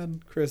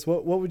man, Chris,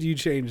 what would you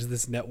change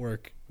this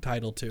network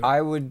title to?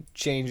 I would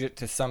change it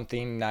to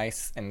something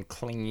nice and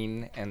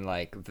clean and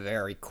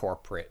very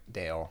corporate,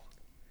 Dale.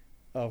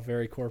 Oh,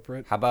 very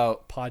corporate. How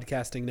about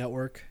Podcasting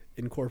Network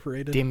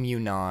Incorporated?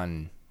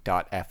 Dimunon.fm?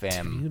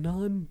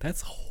 Dimunon?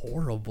 That's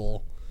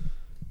horrible.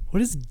 What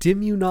does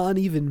Dimunon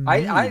even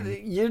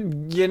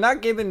mean? You're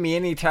not giving me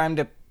any time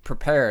to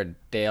prepare,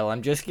 Dale.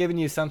 I'm just giving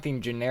you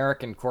something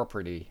generic and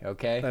corporate-y,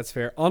 okay? That's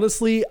fair.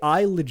 Honestly,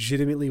 I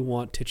legitimately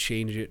want to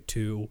change it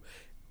to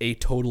a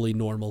totally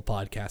normal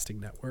podcasting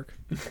network.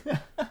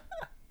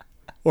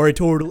 Or a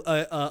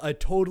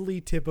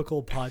totally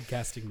typical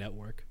podcasting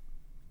network.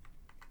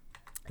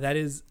 That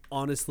is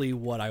honestly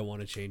what I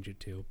want to change it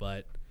to,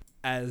 but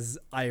as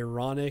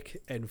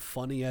ironic and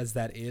funny as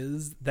that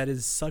is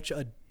such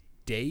a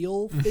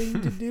Dale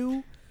thing to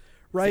do,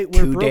 right? Is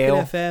it Where Broken Dale?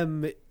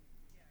 FM,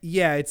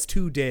 yeah, it's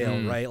to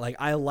Dale, right? Like,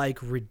 I like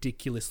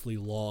ridiculously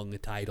long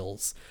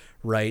titles,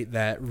 right?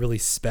 That really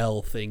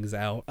spell things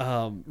out,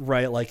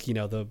 right? Like, you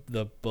know,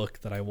 the book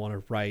that I want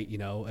to write,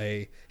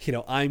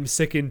 I'm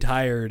sick and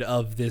tired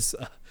of this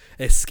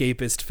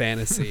escapist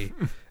fantasy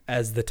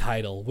as the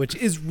title, which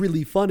is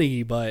really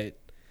funny, but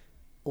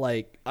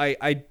like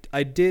I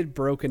did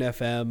Broken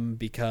FM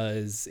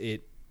because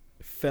it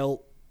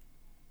felt,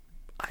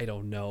 I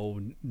don't know,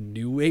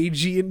 new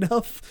agey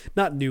enough.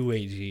 Not new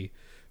agey,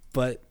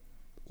 but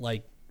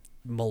like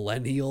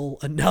millennial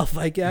enough,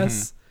 I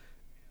guess.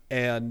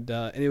 And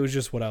it was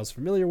just what I was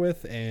familiar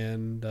with,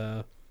 and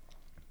I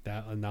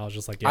was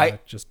just like, yeah,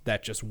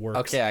 that just works.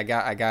 Okay, I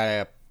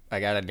got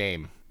a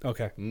name.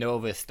 Okay.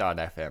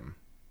 Novus.fm.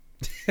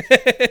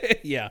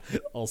 Yeah.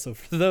 Also,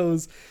 for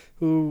those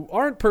who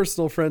aren't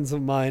personal friends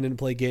of mine and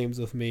play games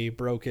with me,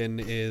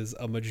 Broken is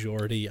a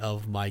majority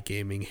of my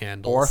gaming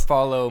handles. Or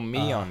follow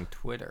me on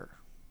Twitter.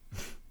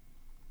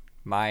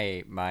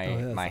 My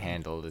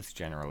handle is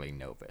generally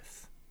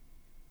Novus.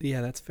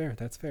 Yeah, that's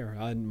fair.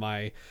 On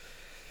my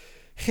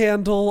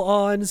handle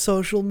on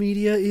social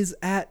media is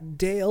at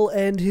Dale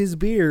and His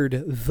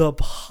Beard. The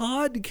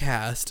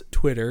podcast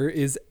Twitter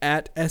is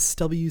at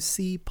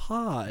SWC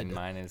Pod. And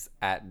mine is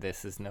at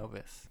This Is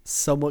Novus.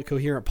 Somewhat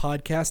Coherent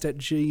Podcast at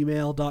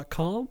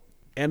gmail.com.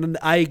 And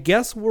I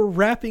guess we're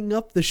wrapping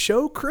up the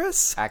show,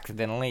 Chris?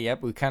 Accidentally,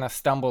 yep. We kind of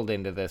stumbled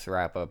into this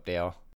wrap up, Dale.